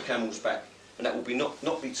that broke the camel's back, and that will be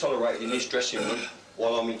not be tolerated in this dressing room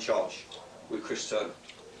while I'm in charge with Chris Turner.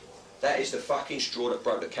 That is the fucking straw that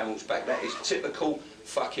broke the camel's back. That is typical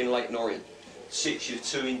fucking Leyton Orient. Six, you're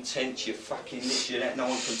too intense, you're fucking this, you're that, no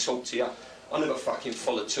one can talk to you. I never fucking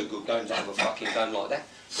followed two good games out of a fucking game like that.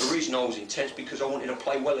 The reason I was intense, because I wanted to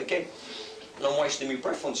play well again. And I'm wasting my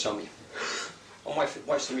breath on some of you. I'm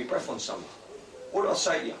wasting my breath on some of you. What did I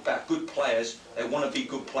say to you about good players? They want to be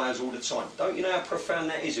good players all the time. Don't you know how profound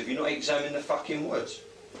that is if you're not examining the fucking words?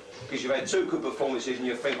 Because you've had two good performances and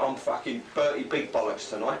you think, I'm fucking Bertie Big Bollocks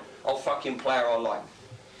tonight. I'll fucking play her I like.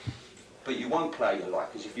 But you won't play you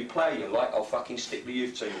like, because if you play you like, I'll fucking stick the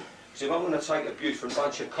youth team. Because if I'm going to take abuse from a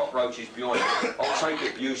bunch of cockroaches behind me, I'll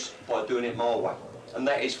take abuse by doing it my way. And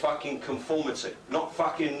that is fucking conformity, not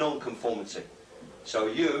fucking non-conformity. So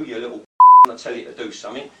you little I tell you to do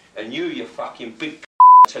something, and you fucking big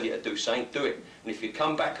I tell you to do something, do it. And if you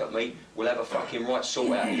come back at me, we'll have a fucking right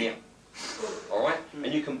sort out here. Alright?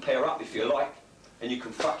 And you can pair up if you like, and you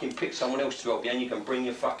can fucking pick someone else to help you, and you can bring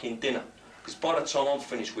your fucking dinner. Because by the time I'm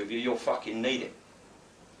finished with you, you'll fucking need it.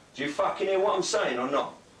 Do you fucking hear what I'm saying or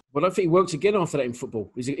not? Well, I don't think he works again after that in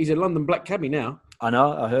football. He's a London Black cabbie now. I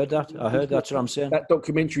know. I heard that. That's what I'm saying. That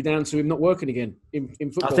documentary down to him not working again in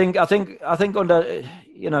football. I think under,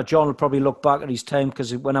 John will probably look back at his time,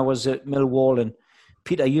 because when I was at Millwall and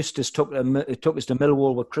Peter Eustace took us to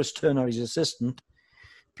Millwall with Chris Turner, his assistant,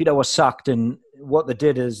 Peter was sacked, and what they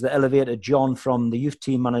did is they elevated John from the youth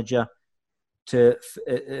team manager to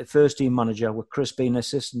first team manager, with Chris being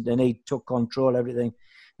assistant, and he took control of everything.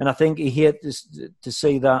 And I think he hated to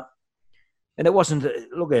see that. And it wasn't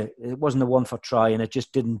the one for try, and it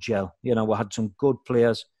just didn't gel. We had some good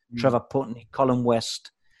players, Trevor Putney, Colin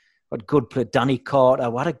West, had good play, Danny Carter.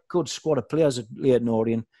 We had a good squad of players at Leyton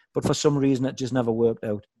Orient, but for some reason it just never worked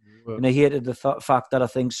out. And I hated the fact that I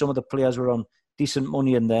think some of the players were on decent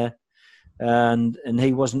money in there, and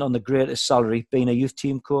he wasn't on the greatest salary, being a youth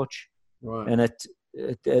team coach. Right. And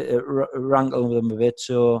it rankled with him a bit,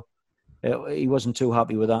 so he wasn't too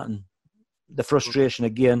happy with that. And the frustration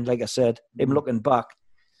again, like I said, him looking back,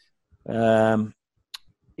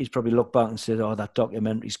 he's probably looked back and said, "Oh, that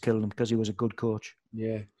documentary's killed him," because he was a good coach.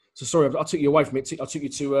 Yeah. So sorry, I took you away from it. I took you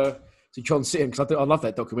to John Sitton, because I love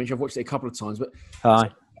that documentary. I've watched it a couple of times, but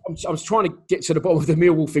Aye. I'm trying to get to the bottom of the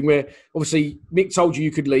Millwall thing, where obviously Mick told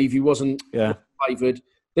you could leave. You wasn't favoured.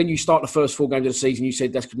 Then you start the first 4 games of the season. You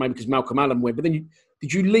said that's maybe because Malcolm Allen went. But then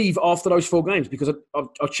did you leave after those 4 games? Because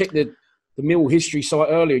I checked the Millwall history site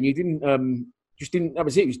earlier, and you didn't. That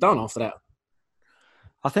was it. It was done after that.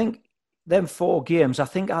 I think them 4 games. I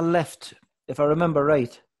think I left, if I remember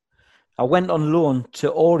right. I went on loan to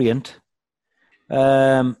Orient.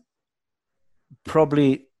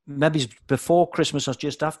 Probably maybe before Christmas or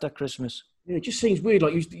just after Christmas. Yeah, it just seems weird.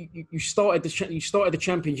 Like you started the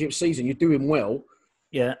championship season. You're doing well.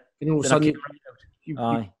 Yeah. And all of a sudden,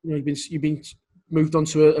 you've been moved on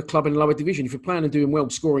to a club in the lower division. If you're playing and doing well,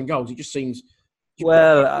 scoring goals, it just seems.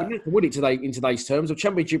 Would it today in today's terms? A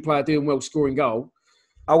championship player doing well, scoring goal.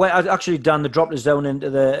 They dropped us down into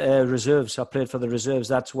the reserves. I played for the reserves.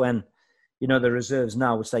 That's when, the reserves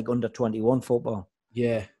now, it's like under 21 football.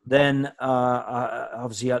 Yeah. Then I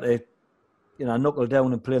obviously had to, knuckle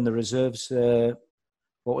down and play in the reserves.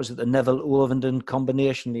 What was it? The Neville Ulvenden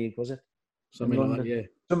Combination League, was it? Something like that, yeah.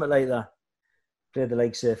 Something like that. Played the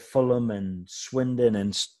likes of Fulham and Swindon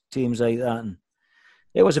and teams like that. And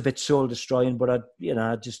it was a bit soul-destroying, but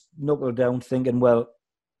I just knuckled down thinking, well,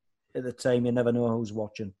 at the time, you never know who's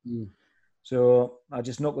watching. So I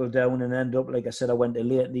just knuckled down and ended up, like I said, I went to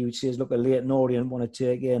Leyton. He says, look, at Leyton Orient want to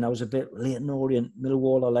take in. I was a bit, Leyton Orient,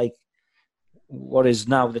 Millwall are like what is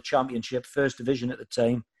now the Championship, First Division at the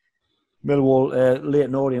time. Millwall,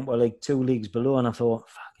 Leyton Orient were like 2 leagues below, and I thought,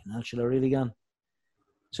 fucking hell, should I really go?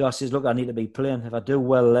 So I says, look, I need to be playing. If I do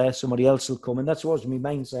well there, somebody else will come. And that was my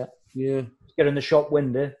mindset. Yeah. Get in the shop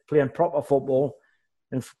window, playing proper football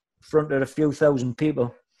in front of a few thousand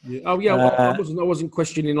people. Yeah. Oh, yeah. I wasn't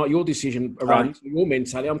questioning like your decision around your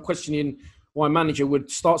mentality. I'm questioning why a manager would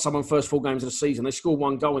start someone first 4 games of the season. They score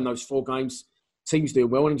 1 goal in those 4 games. Teams do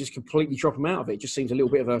well and just completely drop them out of it. It just seems a little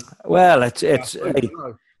bit of a... Well, it's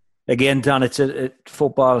again, Dan, it's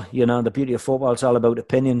football. The beauty of football is all about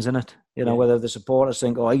opinions, isn't it? Whether the supporters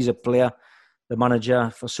think, oh, he's a player, the manager,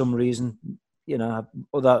 for some reason, have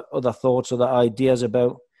other thoughts, other ideas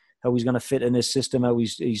about how he's going to fit in his system, how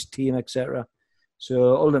his team, etc.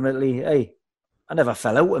 So ultimately, hey, I never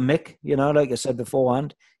fell out with Mick. Like I said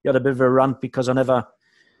beforehand, he had a bit of a rant because I never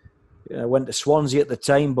went to Swansea at the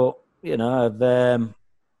time. But I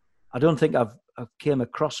don't think I've came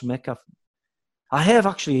across Mick. I have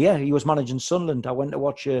actually. Yeah, he was managing Sunderland. I went to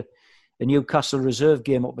watch a Newcastle reserve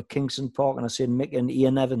game up at Kingston Park, and I seen Mick and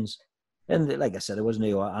Ian Evans. And like I said, there wasn't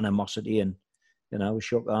any animosity, and we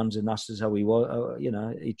shook hands and asked us how we were,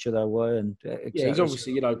 each other were, and yeah, he's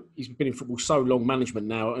obviously, he's been in football so long, management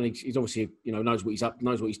now, and he's obviously, knows what he's up,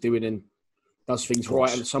 knows what he's doing, and does things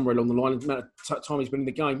right, and somewhere along the line, the amount of time he's been in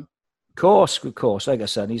the game. Of course. Like I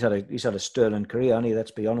said, he's had a sterling career, hasn't he?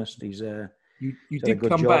 Let's be honest. He's you did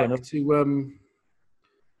come back to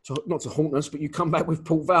not to haunt us, but you come back with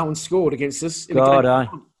Port Vale and scored against us. I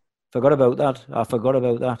forgot about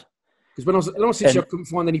that. Because when I was I couldn't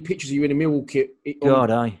find any pictures of you in a Millwall kit.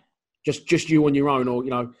 Just you on your own, or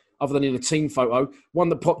other than in a team photo. One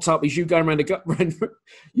that popped up is you going around Casey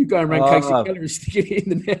Keller and sticking it in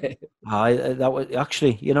the net. That was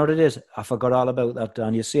actually, you know what it is? I forgot all about that,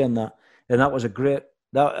 Dan. You're saying that, and that was a great.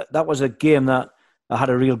 That was a game that I had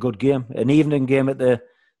a real good game, an evening game at the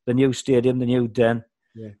new stadium, the new Den.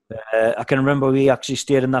 Yeah. I can remember we actually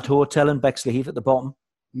stayed in that hotel in Bexley Heath at the bottom.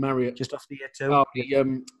 Marriott. Just off the A2. Oh,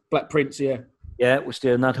 the Black Prince, yeah. Yeah, we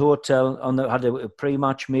stayed in that hotel, had a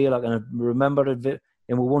pre-match meal. I can remember it,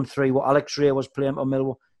 and we won 3. Alex Ray was playing for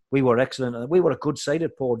Millwall. We were excellent. We were a good side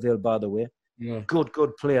at Port Vale, by the way. Yeah. Good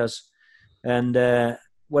players. And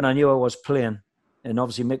when I knew I was playing, and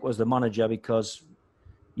obviously Mick was the manager, because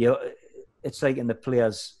it's like in the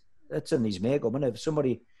players, it's in his makeup, and if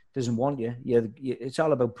somebody doesn't want you, it's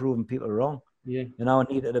all about proving people wrong. Yeah. I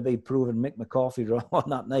needed to be proving Mick McCarthy wrong on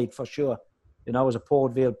that night for sure. I was a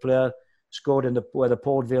Port Vale player, scored where the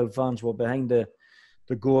Port Vale fans were behind the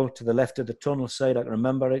goal to the left of the tunnel side. I can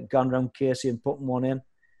remember it, gone round Casey and putting one in,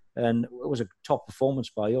 and it was a top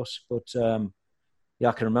performance by us. But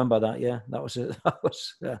I can remember that. Yeah, that was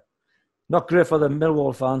not great for the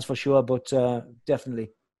Millwall fans for sure, but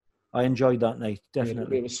definitely I enjoyed that night. Definitely, a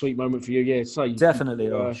bit of a sweet moment for you. Yeah, so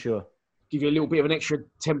definitely, sure. Give you a little bit of an extra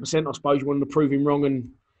 10%, I suppose. You wanted to prove him wrong,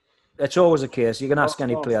 and it's always the case. You can ask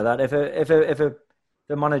any player that if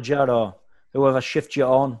the manager or whoever shifts you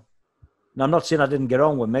on. And I'm not saying I didn't get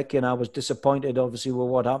on with Mick, I was disappointed, obviously, with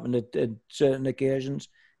what happened at certain occasions.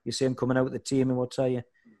 You see him coming out with the team, and what tell you,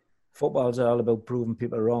 football's all about proving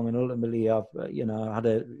people wrong. And ultimately, I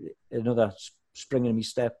had another spring in my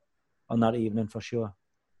step on that evening for sure.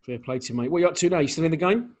 Fair play to you, mate. What are you up to now? You still in the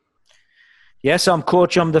game? Yes, I'm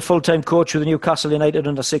coach. I'm the full-time coach with the Newcastle United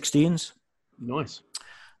under-16s. Nice.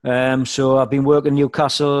 So I've been working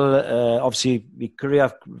Newcastle. Obviously, my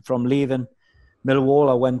career from leaving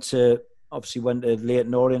Millwall, I went to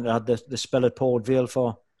Leyton Orient. I had the spell at Port Vale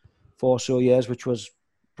for 4 or so years, which was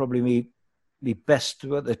probably me best.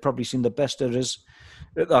 They've probably seen the best there is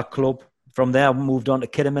at that club. From there, I moved on to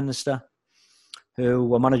Kidderminster, who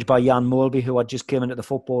were managed by Jan Molby, who had just came into the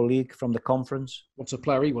Football League from the conference. What's a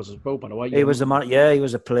player he was as well, by the way? He was the man. Yeah, he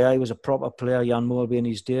was a player. He was a proper player, Jan Molby, in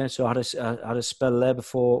his day. So I had a spell there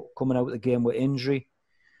before coming out of the game with injury.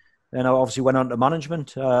 Then I obviously went on to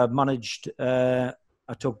management. I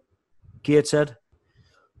took Gateshead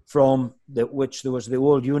from which there was the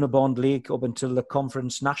old Unibond League up until the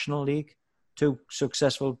Conference National League. 2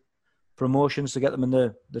 successful promotions to get them in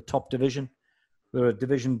the top division. We're a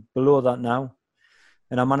division below that now.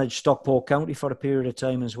 And I managed Stockport County for a period of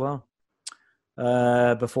time as well,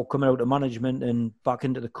 before coming out of management and back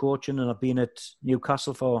into the coaching. And I've been at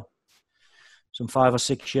Newcastle for some 5 or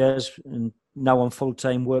 6 years, and now I'm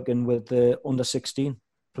full-time working with the under-16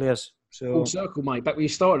 players. So full circle, mate. Back where you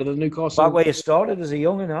started at the Newcastle. Back where you started as a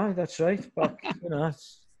young'un, aye, that's right. Back, Do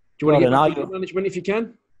you want to get into management if you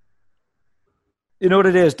can? You know what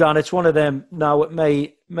it is, Dan? It's one of them now at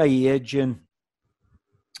my age, and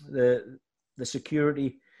the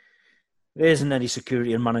security, there isn't any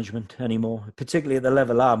security in management anymore, particularly at the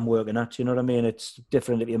level I'm working at. You know what I mean? It's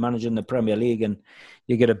different if you're managing the Premier League and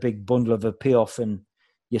you get a big bundle of a payoff and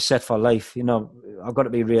you're set for life. I've got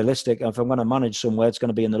to be realistic. If I'm going to manage somewhere, it's going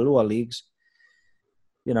to be in the lower leagues.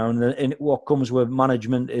 And what comes with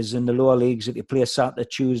management is in the lower leagues, if you play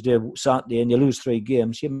Tuesday, Saturday, and you lose 3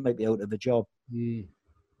 games, you might be out of a job. Mm.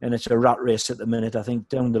 And it's a rat race at the minute. I think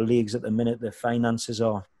down the leagues at the minute, the finances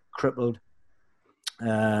are crippled.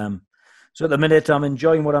 So at the minute, I'm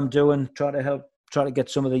enjoying what I'm doing, try to get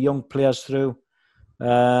some of the young players through.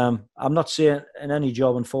 I'm not saying in any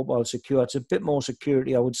job in football secure. It's a bit more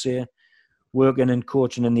security, I would say, working and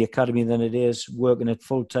coaching in the academy than it is working at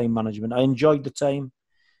full-time management. I enjoyed the time,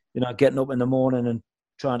 getting up in the morning and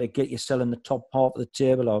trying to get yourself in the top half of the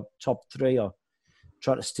table or top 3 or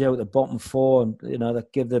try to stay out the bottom 4 and,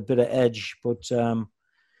 that give the bit of edge. But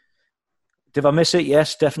did I miss it?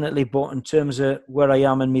 Yes, definitely. But in terms of where I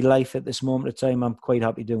am in my life at this moment of time, I'm quite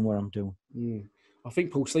happy doing what I'm doing. I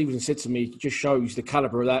think Paul Stevenson said to me, it just shows the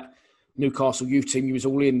calibre of that Newcastle youth team. You was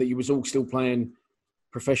all in, that you was all still playing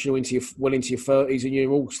professional into your 30s, and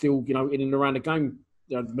you're all still, in and around the game,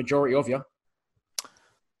 the majority of you.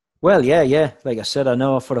 Well, yeah. Like I said, I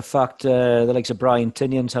know for a fact the likes of Brian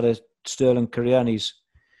Tinnion's had a sterling career, and he's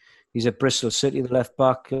at Bristol City, the left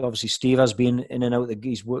back. Obviously, Steve has been in and out.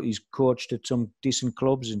 He's coached at some decent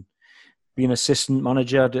clubs and been assistant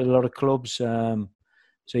manager at a lot of clubs.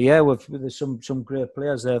 So yeah, there's some great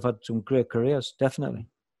players there. Have had some great careers, definitely.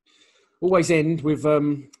 Always end with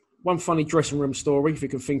one funny dressing room story, if you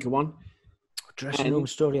can think of one. Dressing room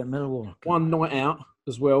story at Millwall. One night out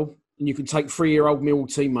as well, and you can take 3-year-old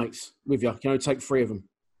Millwall teammates with you. You take 3 of them.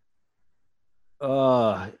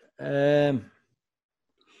 Well,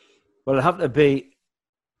 it'd have to be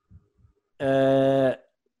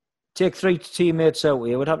take 3 teammates out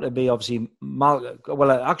here. It would have to be obviously Malcolm.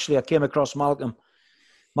 Well, actually, I came across Malcolm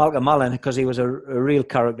Allen because he was a real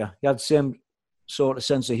character. He had the same sort of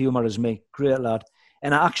sense of humour as me. Great lad.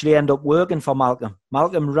 And I actually ended up working for Malcolm.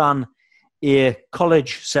 Malcolm ran a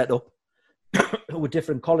college setup with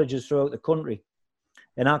different colleges throughout the country.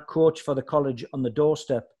 And I coached for the college on the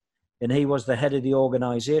doorstep. And he was the head of the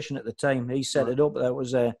organisation at the time. He set it up. That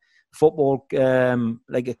was a football,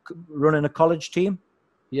 running a college team.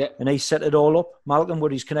 Yeah. And he set it all up. Malcolm,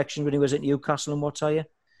 with his connection when he was at Newcastle and what have you.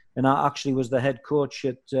 And I actually was the head coach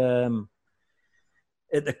at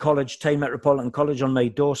the college, Tyne Metropolitan College, on my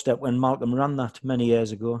doorstep when Malcolm ran that many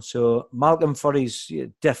years ago. So Malcolm, for his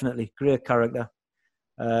definitely great character.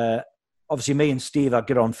 Obviously, me and Steve, I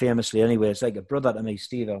get on famously anyway. It's like a brother to me,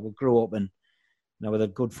 Steve. We grew up and with a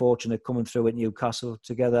good fortune of coming through at Newcastle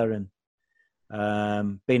together and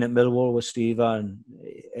being at Millwall with Steve. And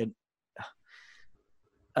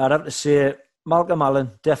I'd have to say Malcolm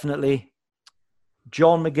Allen, definitely.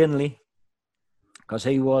 John McGinley, because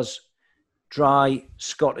he was dry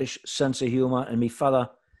Scottish sense of humour, and my father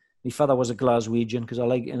was a Glaswegian because I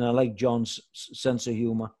like John's sense of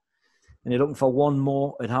humour. And you're looking for one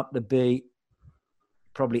more, it'd have to be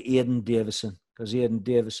probably Aidan Davison, because Aidan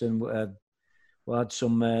Davison had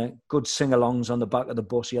some good sing-alongs on the back of the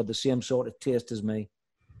bus. He had the same sort of taste as me.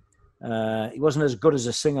 He wasn't as good as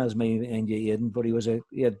a singer as me, Aidan, but he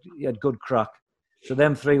had good crack. So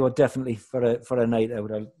them 3 were definitely for a night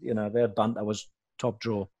out. Their banter was top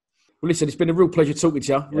draw. Well, listen, it's been a real pleasure talking to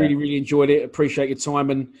you. Yeah. Really, really enjoyed it. Appreciate your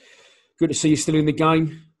time, and good to see you still in the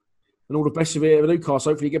game. And all the best of it at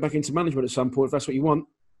Newcastle. Hopefully you get back into management at some point, if that's what you want.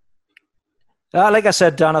 Like I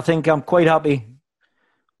said, Dan, I think I'm quite happy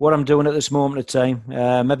what I'm doing at this moment of time.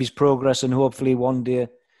 Maybe it's progress and hopefully one day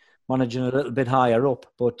managing a little bit higher up.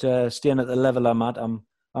 But staying at the level I'm at,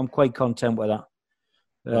 I'm quite content with that.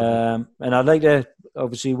 And I'd like to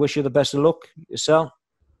obviously wish you the best of luck yourself.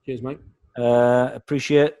 Cheers, mate.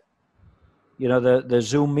 Appreciate the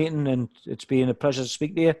Zoom meeting, and it's been a pleasure to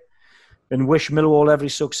speak to you. And wish Millwall every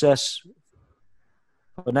success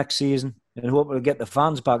for next season, and hope we'll get the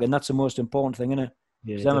fans back. And that's the most important thing, isn't it?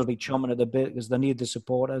 Because then they'll be chomping at the bit because they need the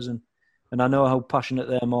supporters, and I know how passionate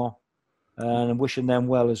they are. And I'm wishing them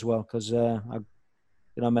well as well, because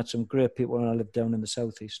I met some great people when I lived down in the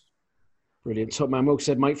southeast. Brilliant. Top man. Well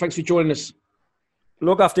said, mate. Thanks for joining us.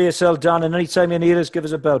 Look after yourself, Dan, and anytime you need us, give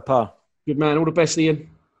us a bell, pal. Good man. All the best, Ian.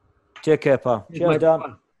 Take care, pal. Cheers, Dan.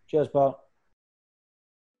 Bye. Cheers, pal.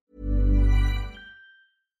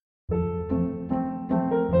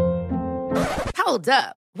 Hold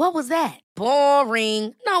up. What was that?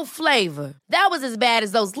 Boring. No flavor. That was as bad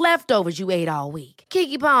as those leftovers you ate all week.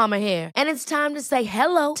 Keke Palmer here. And it's time to say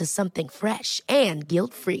hello to something fresh and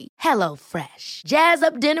guilt-free. Hello Fresh. Jazz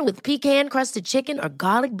up dinner with pecan-crusted chicken or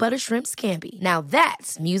garlic butter shrimp scampi. Now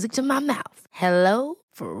that's music to my mouth. Hello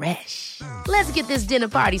Fresh. Let's get this dinner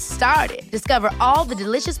party started. Discover all the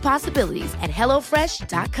delicious possibilities at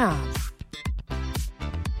HelloFresh.com.